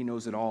carry. He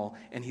knows it all,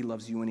 and he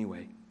loves you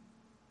anyway.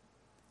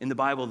 In the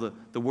Bible,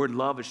 the word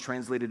love is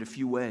translated a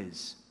few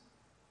ways.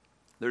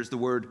 There's the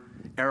word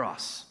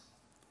eros,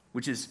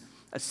 which is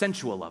a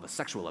sensual love, a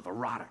sexual love,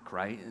 erotic,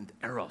 right? And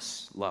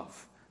eros,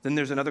 love. Then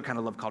there's another kind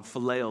of love called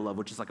phileo love,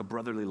 which is like a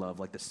brotherly love,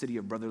 like the city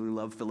of brotherly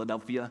love,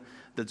 Philadelphia.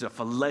 There's a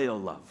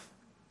phileo love.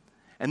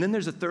 And then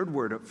there's a third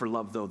word for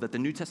love, though, that the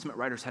New Testament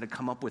writers had to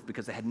come up with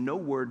because they had no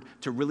word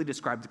to really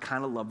describe the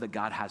kind of love that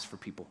God has for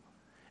people.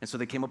 And so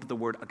they came up with the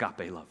word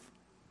agape love.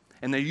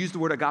 And they used the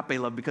word agape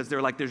love because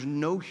they're like, there's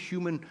no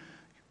human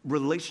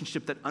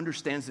relationship that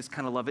understands this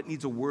kind of love. It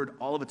needs a word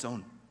all of its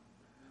own.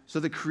 So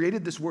they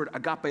created this word,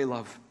 agape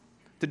love,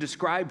 to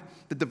describe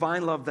the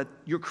divine love that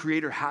your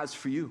Creator has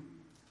for you.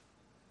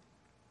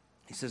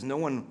 He says no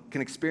one can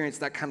experience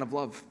that kind of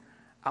love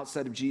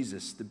outside of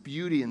Jesus, the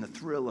beauty and the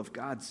thrill of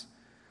God's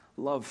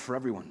love for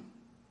everyone,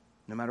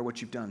 no matter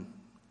what you've done.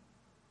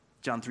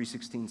 John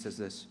 3:16 says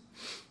this,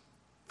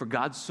 for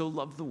God so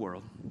loved the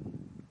world.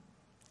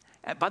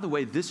 And by the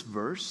way, this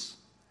verse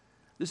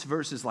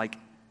is like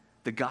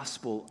the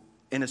gospel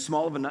in as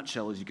small of a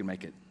nutshell as you can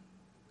make it.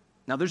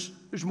 Now, there's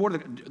more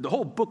to the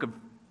whole book of,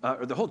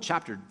 or the whole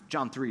chapter,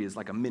 John 3, is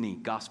like a mini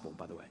gospel,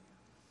 by the way.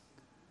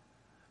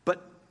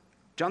 But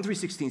John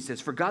 3:16 says,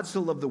 for God so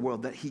loved the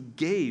world that he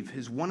gave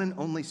his one and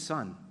only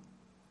Son,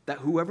 that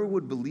whoever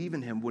would believe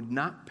in him would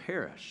not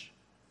perish.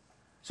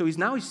 So he's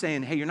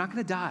saying, hey, you're not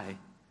going to die,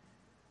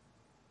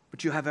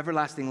 but you have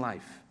everlasting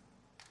life.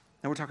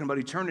 Now we're talking about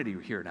eternity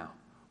here now.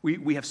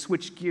 We have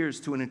switched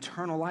gears to an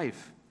eternal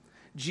life.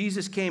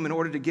 Jesus came in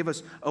order to give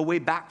us a way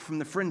back from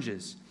the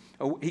fringes.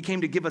 He came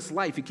to give us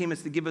life. He came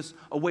to give us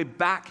a way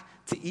back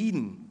to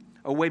Eden,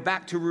 a way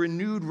back to a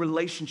renewed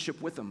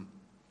relationship with him.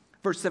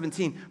 Verse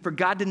 17, for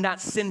God did not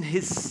send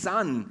his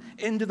Son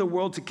into the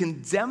world to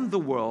condemn the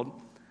world,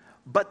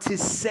 but to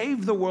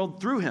save the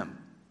world through him.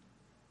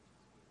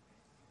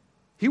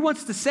 He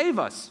wants to save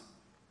us.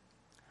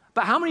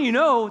 But how many of you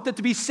know that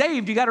to be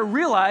saved, you got to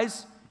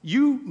realize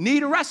you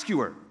need a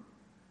rescuer?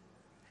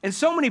 And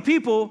so many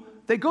people,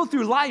 they go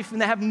through life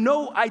and they have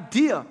no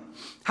idea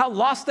how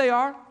lost they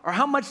are or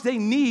how much they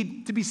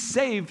need to be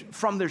saved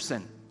from their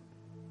sin.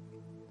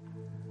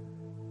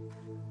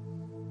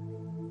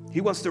 He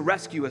wants to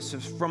rescue us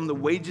from the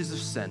wages of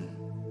sin,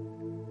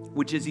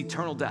 which is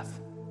eternal death.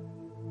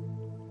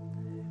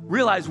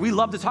 Realize we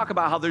love to talk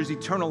about how there's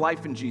eternal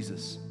life in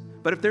Jesus.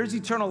 But if there's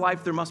eternal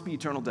life, there must be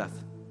eternal death.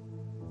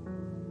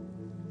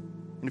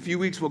 In a few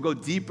weeks, we'll go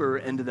deeper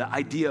into the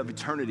idea of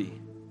eternity.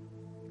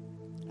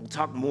 We'll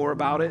talk more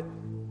about it.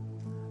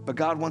 But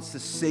God wants to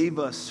save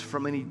us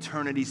from an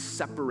eternity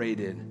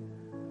separated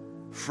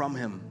from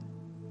him.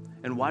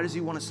 And why does he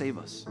want to save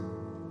us?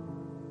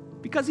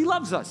 Because he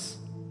loves us.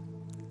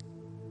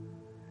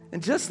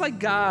 And just like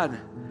God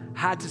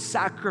had to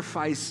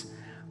sacrifice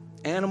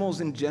animals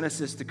in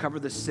Genesis to cover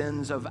the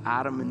sins of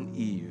Adam and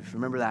Eve.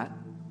 Remember that?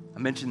 I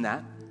mentioned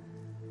that.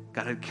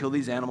 God had to kill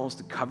these animals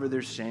to cover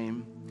their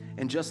shame.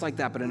 And just like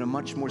that, but in a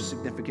much more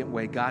significant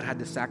way, God had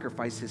to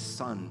sacrifice his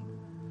Son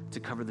to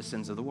cover the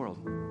sins of the world.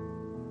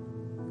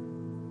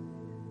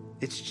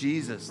 It's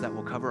Jesus that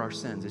will cover our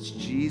sins. It's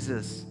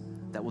Jesus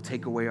that will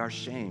take away our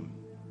shame.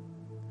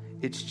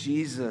 It's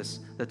Jesus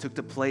that took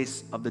the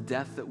place of the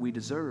death that we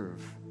deserve.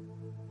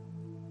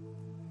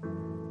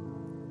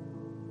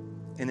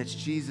 And it's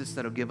Jesus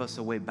that'll give us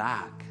a way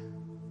back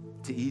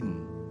to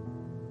Eden.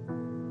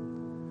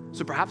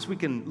 So perhaps we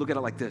can look at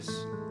it like this.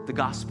 The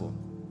gospel,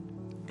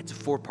 it's a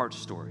 4-part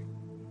story.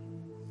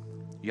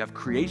 You have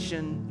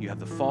creation, you have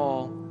the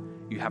fall,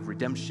 you have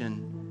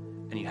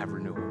redemption, and you have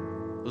renewal.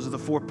 Those are the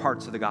 4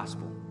 parts of the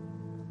gospel.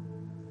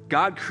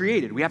 God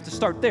created. We have to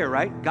start there,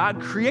 right?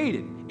 God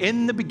created.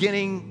 In the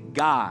beginning,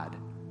 God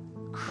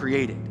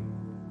created.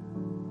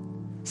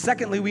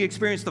 Secondly, we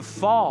experience the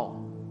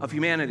fall of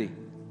humanity.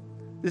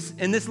 This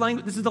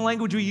is the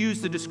language we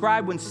use to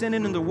describe when sin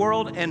entered the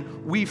world,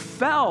 and we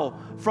fell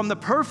from the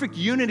perfect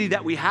unity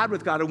that we had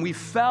with God, and we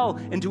fell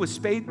into a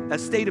state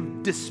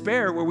of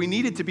despair where we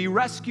needed to be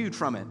rescued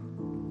from it.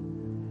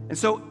 And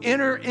so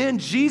enter in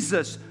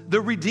Jesus,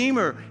 the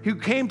Redeemer, who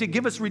came to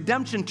give us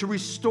redemption, to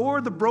restore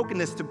the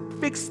brokenness, to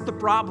fix the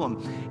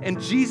problem.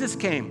 And Jesus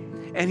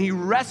came, and he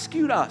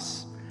rescued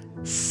us,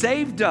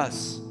 saved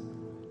us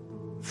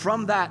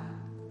from that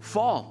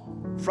fall,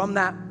 from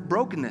that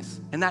brokenness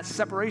and that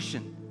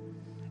separation.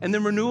 And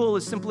then renewal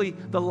is simply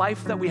the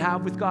life that we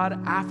have with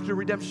God after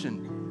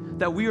redemption,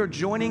 that we are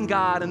joining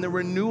God in the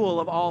renewal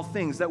of all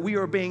things, that we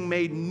are being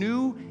made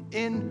new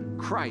in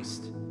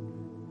Christ.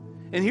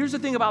 And here's the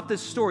thing about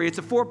this story. It's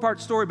a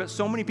 4-part story, but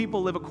so many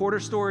people live a quarter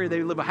story,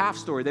 they live a half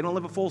story, they don't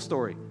live a full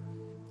story.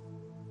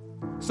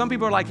 Some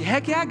people are like,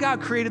 heck yeah,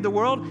 God created the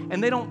world,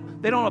 and they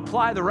don't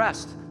apply the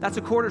rest. That's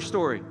a quarter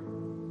story.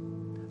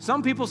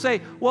 Some people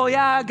say, well,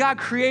 yeah, God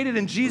created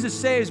and Jesus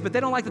saves, but they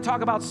don't like to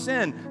talk about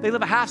sin. They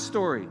live a half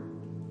story.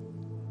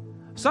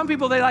 Some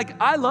people,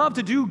 I love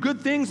to do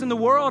good things in the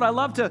world. I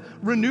love to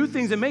renew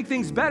things and make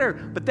things better,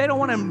 but they don't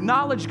want to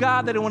acknowledge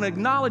God. They don't want to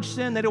acknowledge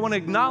sin. They don't want to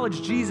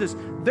acknowledge Jesus.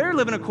 They're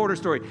living a quarter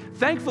story.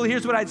 Thankfully,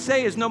 here's what I'd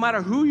say is no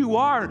matter who you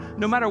are,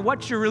 no matter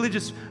what your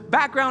religious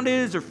background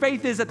is or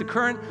faith is at the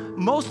current,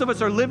 most of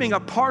us are living a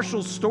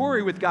partial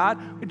story with God,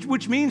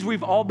 which means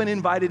we've all been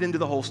invited into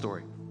the whole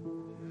story.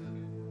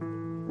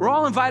 We're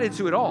all invited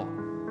to it all.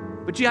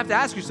 But you have to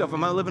ask yourself,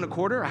 am I living a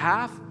quarter, a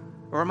half?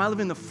 Or am I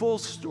living the full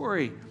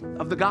story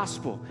of the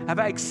gospel? Have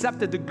I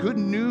accepted the good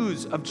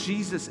news of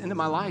Jesus into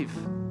my life?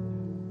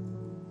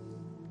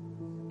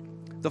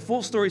 The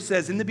full story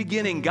says, in the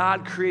beginning,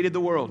 God created the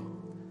world.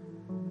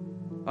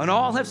 And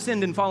all have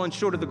sinned and fallen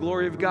short of the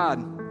glory of God.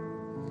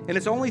 And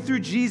it's only through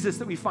Jesus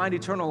that we find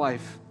eternal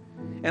life.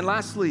 And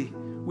lastly,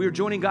 we are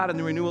joining God in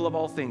the renewal of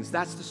all things.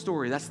 That's the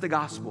story. That's the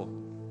gospel.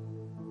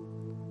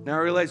 Now, I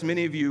realize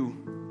many of you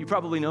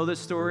probably know this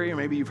story, or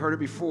maybe you've heard it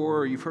before,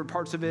 or you've heard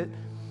parts of it.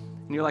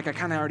 And you're like, I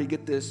kind of already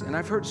get this. And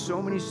I've heard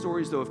so many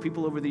stories, though, of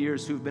people over the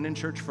years who've been in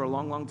church for a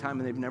long, long time,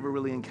 and they've never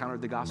really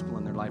encountered the gospel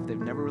in their life. They've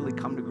never really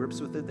come to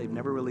grips with it. They've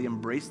never really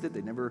embraced it.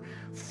 They've never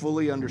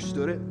fully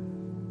understood it.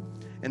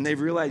 And they've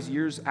realized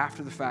years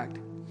after the fact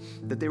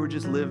that they were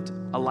just lived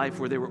a life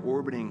where they were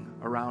orbiting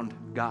around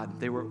God.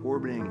 They were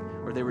orbiting,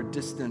 or they were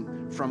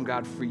distant from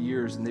God for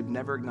years, and they've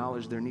never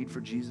acknowledged their need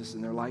for Jesus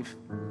in their life.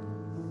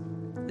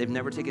 They've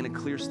never taken a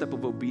clear step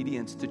of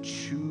obedience to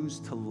choose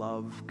to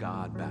love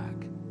God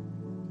back.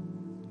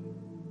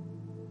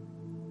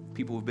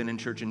 People who've been in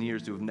church in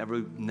years who have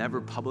never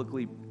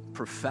publicly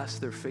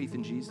professed their faith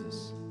in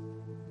Jesus.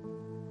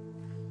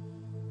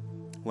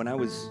 When I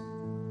was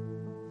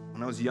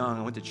young,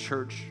 I went to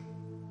church.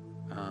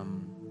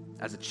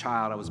 As a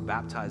child, I was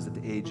baptized at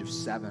the age of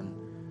 7.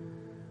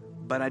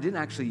 But I didn't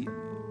actually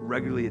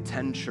regularly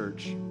attend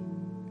church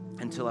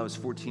until I was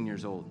 14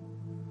 years old.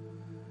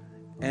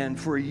 And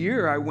for a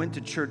year, I went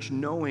to church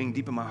knowing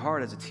deep in my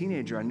heart, as a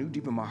teenager, I knew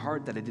deep in my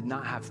heart that I did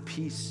not have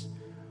peace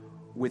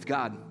with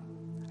God.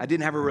 I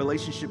didn't have a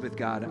relationship with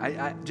God.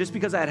 I just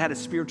because I had had a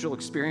spiritual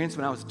experience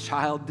when I was a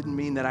child didn't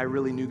mean that I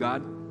really knew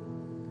God.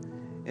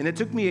 And it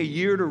took me a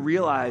year to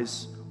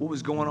realize what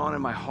was going on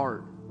in my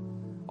heart,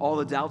 all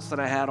the doubts that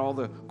I had, all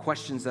the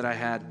questions that I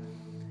had.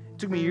 It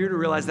took me a year to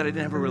realize that I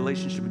didn't have a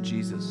relationship with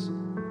Jesus.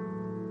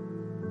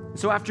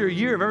 So after a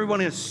year of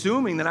everyone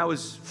assuming that I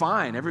was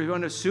fine,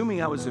 everyone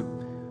assuming I was a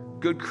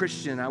good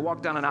Christian, I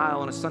walked down an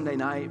aisle on a Sunday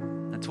night.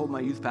 I told my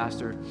youth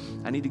pastor,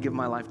 I need to give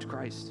my life to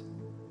Christ.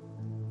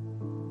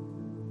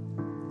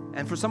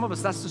 And for some of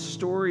us, that's the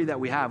story that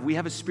we have. We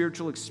have a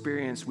spiritual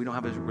experience. We don't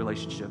have a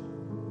relationship.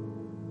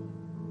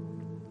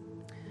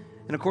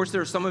 And of course,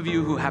 there are some of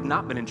you who have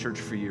not been in church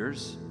for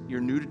years. You're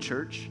new to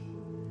church.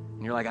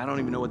 And you're like, I don't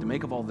even know what to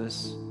make of all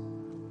this.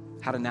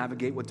 How to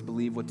navigate, what to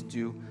believe, what to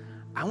do.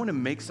 I want to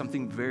make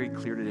something very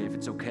clear today, if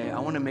it's okay. I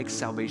want to make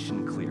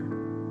salvation clear.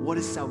 What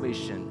is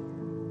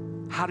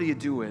salvation? How do you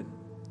do it?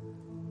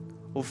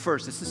 Well,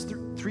 first, this is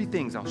 3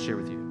 things I'll share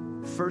with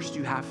you. First,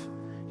 you have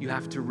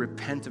to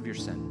repent of your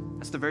sin.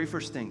 That's the very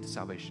first thing to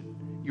salvation.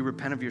 You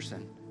repent of your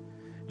sin.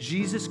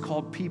 Jesus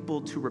called people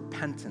to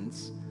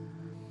repentance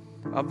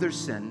of their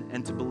sin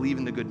and to believe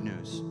in the good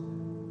news.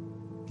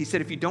 He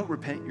said, if you don't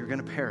repent, you're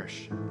going to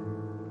perish.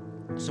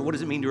 So what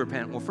does it mean to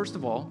repent? Well, first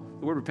of all,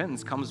 the word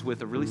repentance comes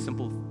with a really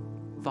simple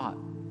thought.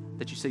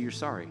 that you say you're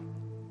sorry.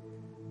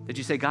 That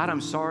you say, God, I'm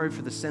sorry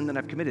for the sin that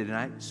I've committed.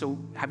 So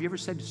have you ever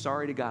said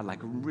sorry to God, like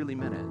really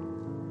meant it?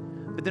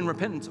 But then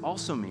repentance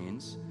also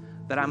means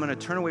that I'm going to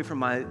turn away from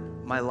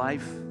my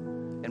life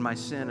and my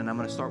sin, and I'm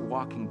going to start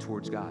walking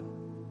towards God.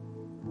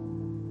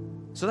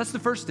 So that's the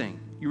first thing.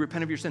 You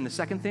repent of your sin. The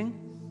second thing,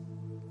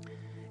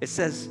 it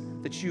says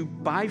that you,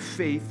 by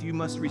faith, you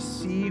must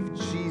receive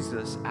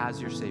Jesus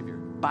as your Savior.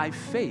 By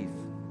faith.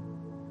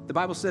 The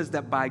Bible says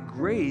that by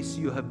grace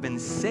you have been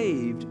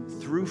saved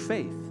through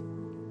faith.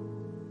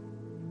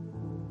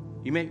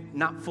 You may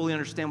not fully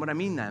understand what I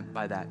mean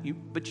by that,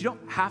 but you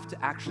don't have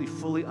to actually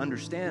fully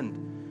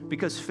understand,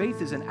 because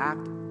faith is an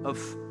act of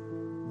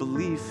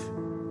belief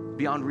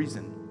beyond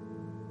reason.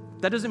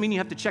 That doesn't mean you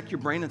have to check your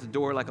brain at the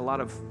door like a lot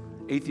of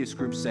atheist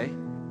groups say.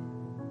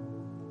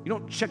 You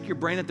don't check your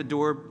brain at the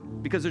door,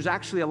 because there's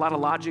actually a lot of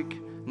logic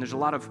and there's a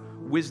lot of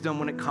wisdom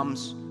when it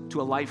comes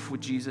to a life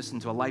with Jesus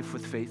and to a life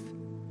with faith.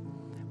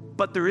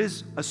 But there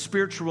is a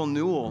spiritual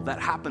renewal that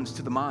happens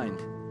to the mind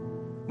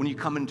when you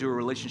come into a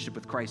relationship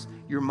with Christ.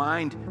 Your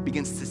mind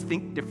begins to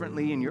think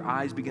differently and your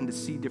eyes begin to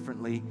see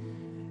differently.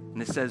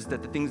 And it says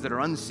that the things that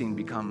are unseen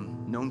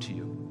become known to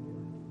you.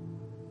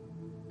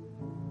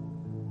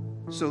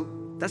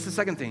 So that's the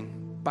second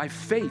thing. By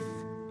faith,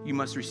 you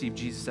must receive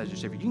Jesus as your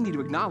Savior. You need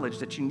to acknowledge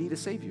that you need a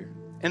Savior.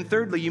 And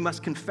thirdly, you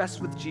must confess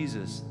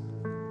Jesus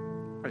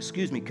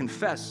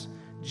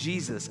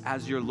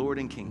as your Lord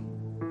and King.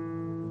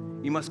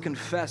 You must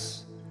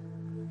confess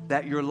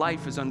that your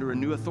life is under a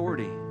new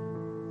authority,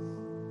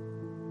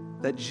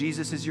 that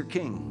Jesus is your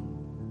King.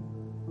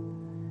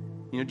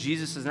 You know,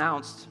 Jesus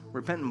announced,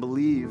 repent and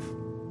believe,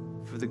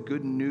 for the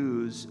good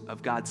news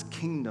of God's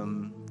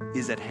kingdom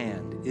is at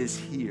hand, is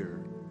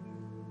here.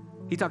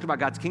 He talked about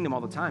God's kingdom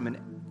all the time, and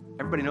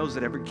everybody knows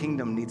that every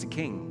kingdom needs a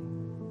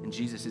king, and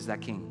Jesus is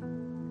that king.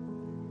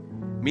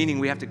 Meaning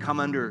we have to come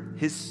under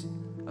his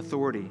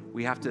authority.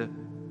 We have to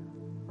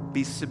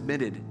be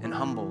submitted and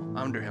humble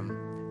under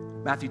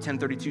him. Matthew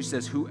 10:32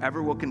 says,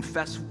 whoever will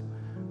confess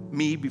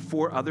me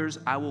before others,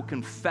 I will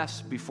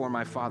confess before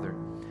my Father.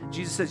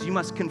 Jesus says, you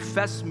must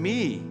confess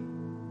me,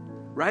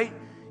 right?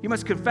 You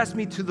must confess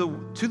me to the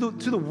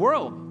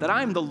world, that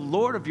I am the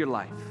Lord of your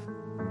life.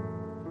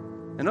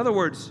 In other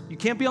words, you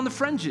can't be on the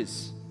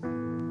fringes.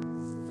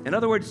 In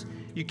other words,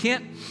 you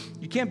can't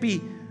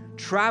be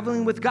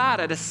traveling with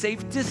God at a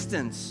safe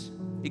distance.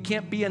 It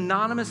can't be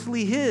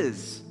anonymously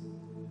his.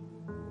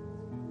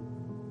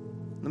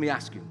 Let me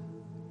ask you,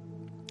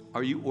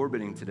 are you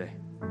orbiting today?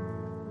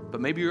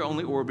 But maybe you're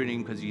only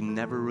orbiting because you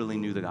never really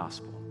knew the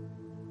gospel.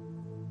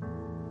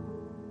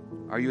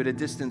 Are you at a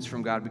distance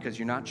from God because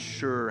you're not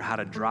sure how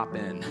to drop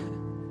in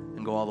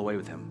and go all the way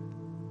with him?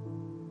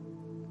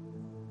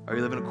 Are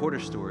you living a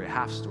quarter story, a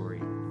half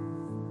story?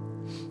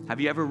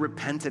 Have you ever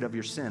repented of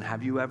your sin?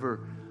 Have you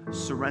ever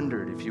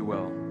surrendered, if you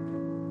will,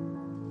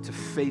 to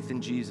faith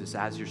in Jesus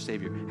as your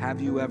Savior? Have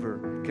you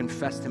ever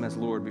confessed him as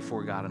Lord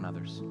before God and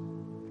others?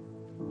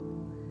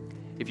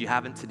 If you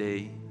haven't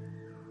today,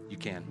 you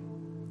can.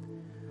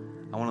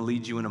 I want to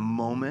lead you in a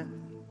moment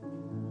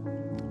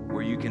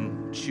where you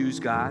can choose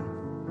God.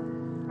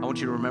 I want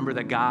you to remember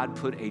that God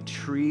put a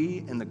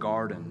tree in the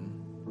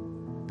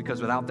garden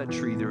because without that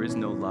tree, there is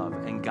no love.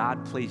 And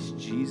God placed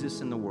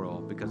Jesus in the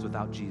world because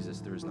without Jesus,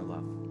 there is no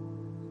love.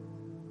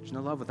 There's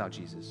no love without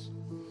Jesus.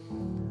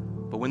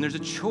 But when there's a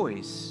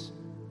choice,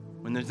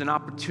 when there's an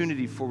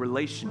opportunity for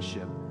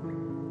relationship,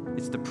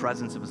 it's the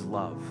presence of his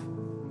love.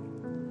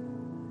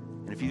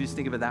 And if you just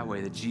think of it that way,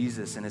 that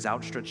Jesus in his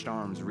outstretched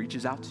arms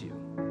reaches out to you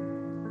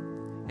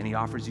and he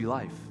offers you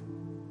life,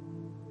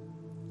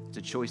 it's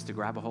a choice to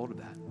grab a hold of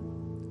that.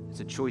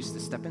 It's a choice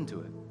to step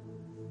into it.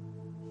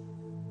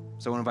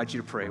 So I want to invite you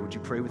to pray. Would you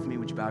pray with me?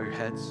 Would you bow your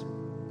heads?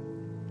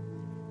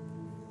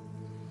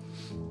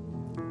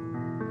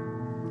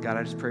 God,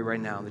 I just pray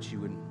right now that you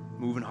would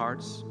move in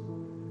hearts.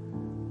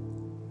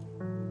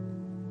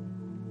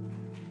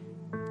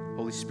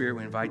 Holy Spirit,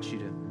 we invite you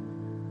to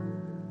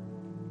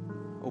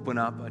open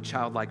up a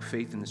childlike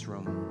faith in this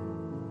room.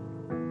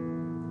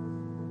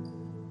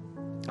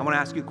 I want to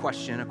ask you a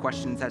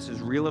question that's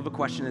as real of a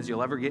question as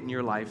you'll ever get in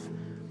your life.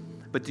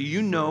 But do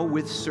you know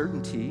with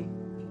certainty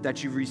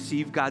that you've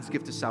received God's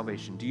gift of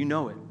salvation? Do you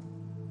know it?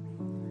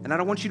 And I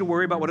don't want you to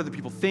worry about what other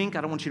people think.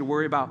 I don't want you to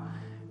worry about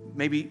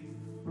maybe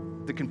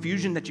the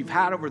confusion that you've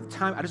had over the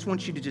time. I just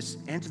want you to just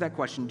answer that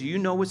question. Do you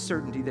know with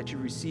certainty that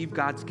you've received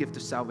God's gift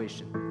of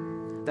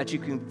salvation? That you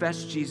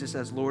confess Jesus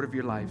as Lord of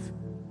your life?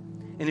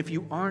 And if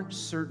you aren't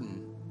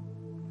certain,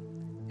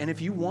 and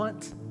if you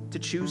want to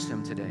choose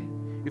him today,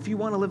 if you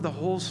want to live the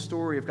whole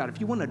story of God, if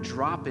you want to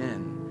drop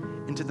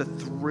into the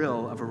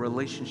thrill of a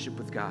relationship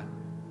with God,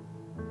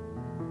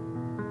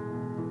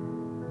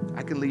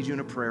 I can lead you in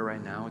a prayer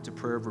right now. It's a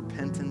prayer of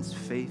repentance,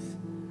 faith,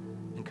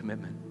 and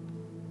commitment.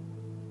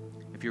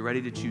 If you're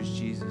ready to choose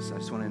Jesus, I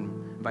just want to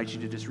invite you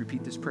to just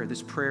repeat this prayer.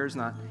 This prayer is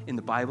not in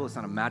the Bible. It's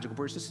not a magical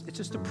prayer. It's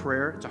just a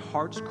prayer. It's a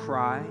heart's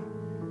cry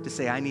to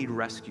say, I need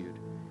rescued.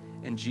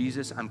 And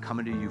Jesus, I'm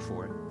coming to you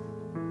for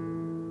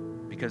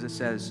it. Because it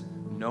says,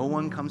 no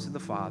one comes to the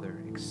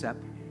Father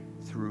except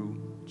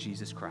through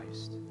Jesus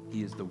Christ.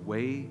 He is the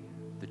way,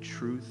 the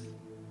truth,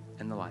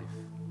 and the life.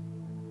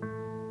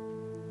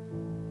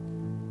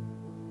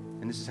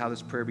 And this is how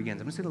this prayer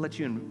begins. I'm just going to let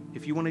you in.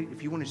 If you want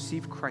to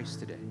receive Christ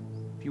today,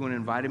 if you want to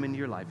invite him into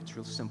your life, it's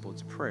real simple.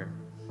 It's a prayer.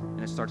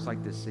 And it starts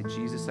like this. Say,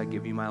 Jesus, I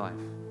give you my life.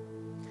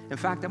 In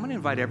fact, I'm going to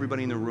invite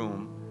everybody in the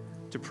room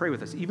to pray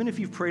with us. Even if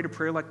you've prayed a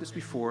prayer like this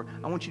before,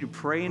 I want you to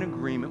pray in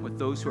agreement with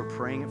those who are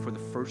praying it for the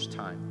first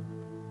time.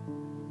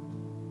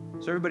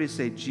 So everybody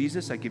say,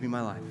 Jesus, I give you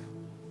my life.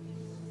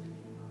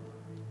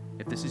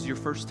 If this is your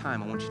first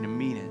time, I want you to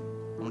mean it.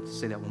 I want you to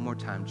say that one more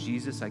time.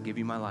 Jesus, I give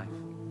you my life.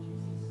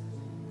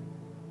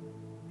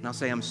 And I'll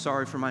say, I'm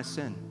sorry for my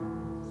sin.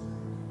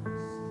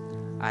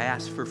 I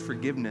ask for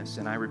forgiveness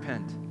and I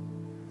repent.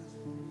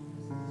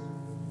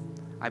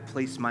 I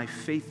place my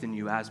faith in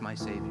you as my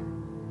Savior.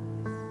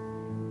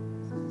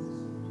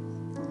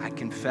 I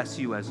confess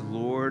you as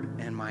Lord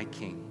and my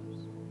King.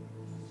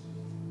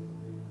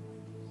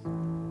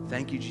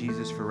 Thank you,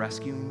 Jesus, for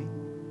rescuing me.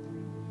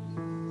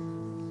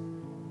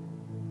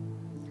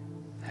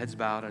 Heads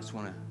bowed. I just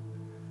want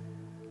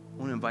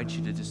to invite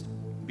you to just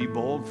be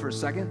bold for a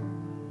second.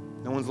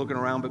 No one's looking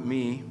around but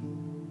me.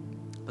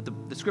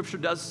 But the scripture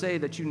does say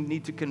that you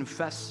need to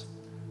confess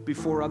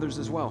before others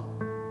as well.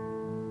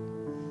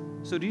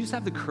 So do you just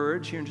have the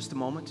courage here in just a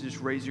moment to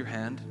just raise your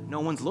hand?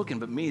 No one's looking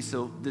but me,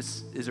 so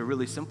this is a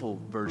really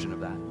simple version of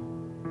that.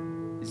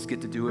 You just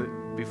get to do it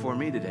before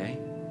me today.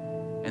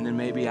 And then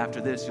maybe after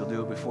this, you'll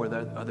do it before the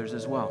others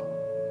as well.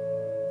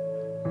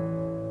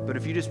 But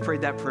if you just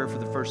prayed that prayer for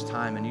the first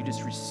time and you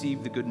just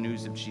received the good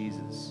news of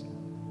Jesus,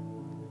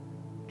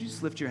 would you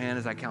just lift your hand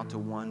as I count to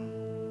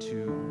 1,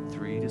 2,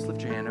 3. Just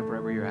lift your hand up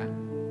wherever you're at.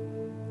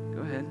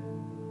 Go ahead.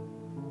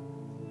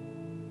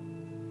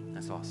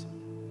 That's awesome.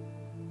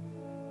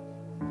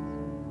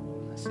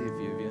 I see a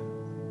few of you.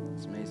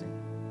 It's amazing.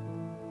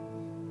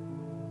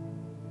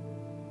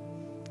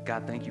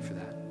 God, thank you for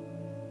that.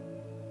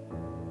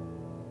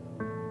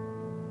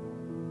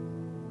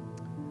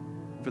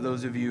 For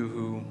those of you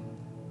who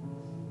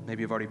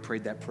maybe have already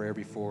prayed that prayer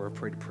before or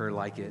prayed a prayer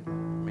like it,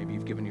 maybe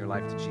you've given your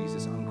life to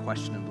Jesus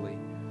unquestionably,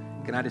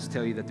 can I just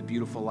tell you that the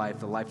beautiful life,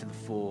 the life to the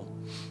full,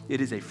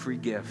 it is a free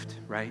gift,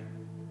 right?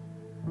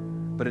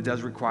 But it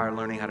does require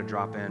learning how to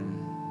drop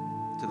in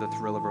to the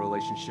thrill of a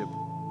relationship,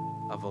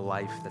 of a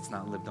life that's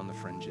not lived on the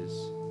fringes.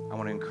 I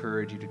want to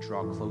encourage you to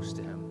draw close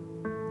to him.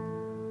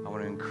 I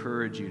want to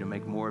encourage you to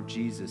make more of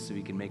Jesus so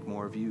he can make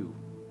more of you.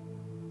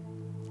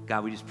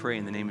 God, we just pray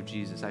in the name of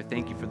Jesus. I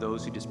thank you for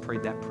those who just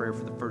prayed that prayer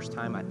for the first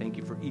time. I thank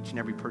you for each and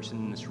every person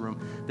in this room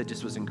that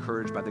just was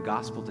encouraged by the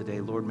gospel today.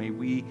 Lord, may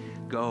we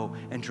go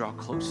and draw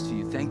close to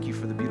you. Thank you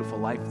for the beautiful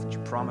life that you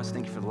promised.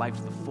 Thank you for the life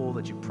to the full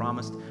that you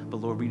promised. But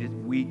Lord,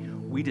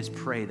 we just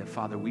pray that,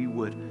 Father, we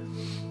would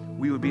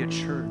be a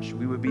church.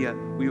 We would be a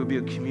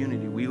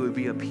community. We would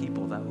be a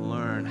people that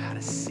learn how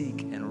to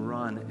seek and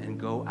run and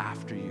go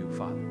after you,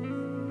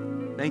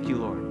 Father. Thank you,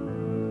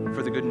 Lord,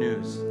 for the good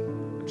news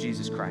of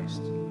Jesus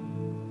Christ.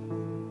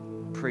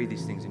 Pray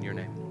these things in your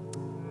name.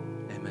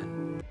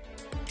 Amen.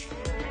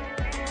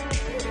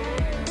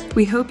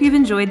 We hope you've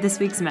enjoyed this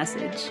week's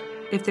message.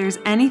 If there's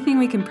anything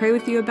we can pray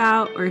with you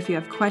about, or if you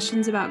have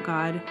questions about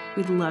God,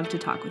 we'd love to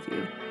talk with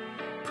you.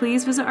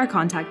 Please visit our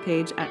contact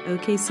page at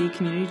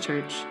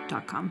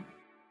okccommunitychurch.com.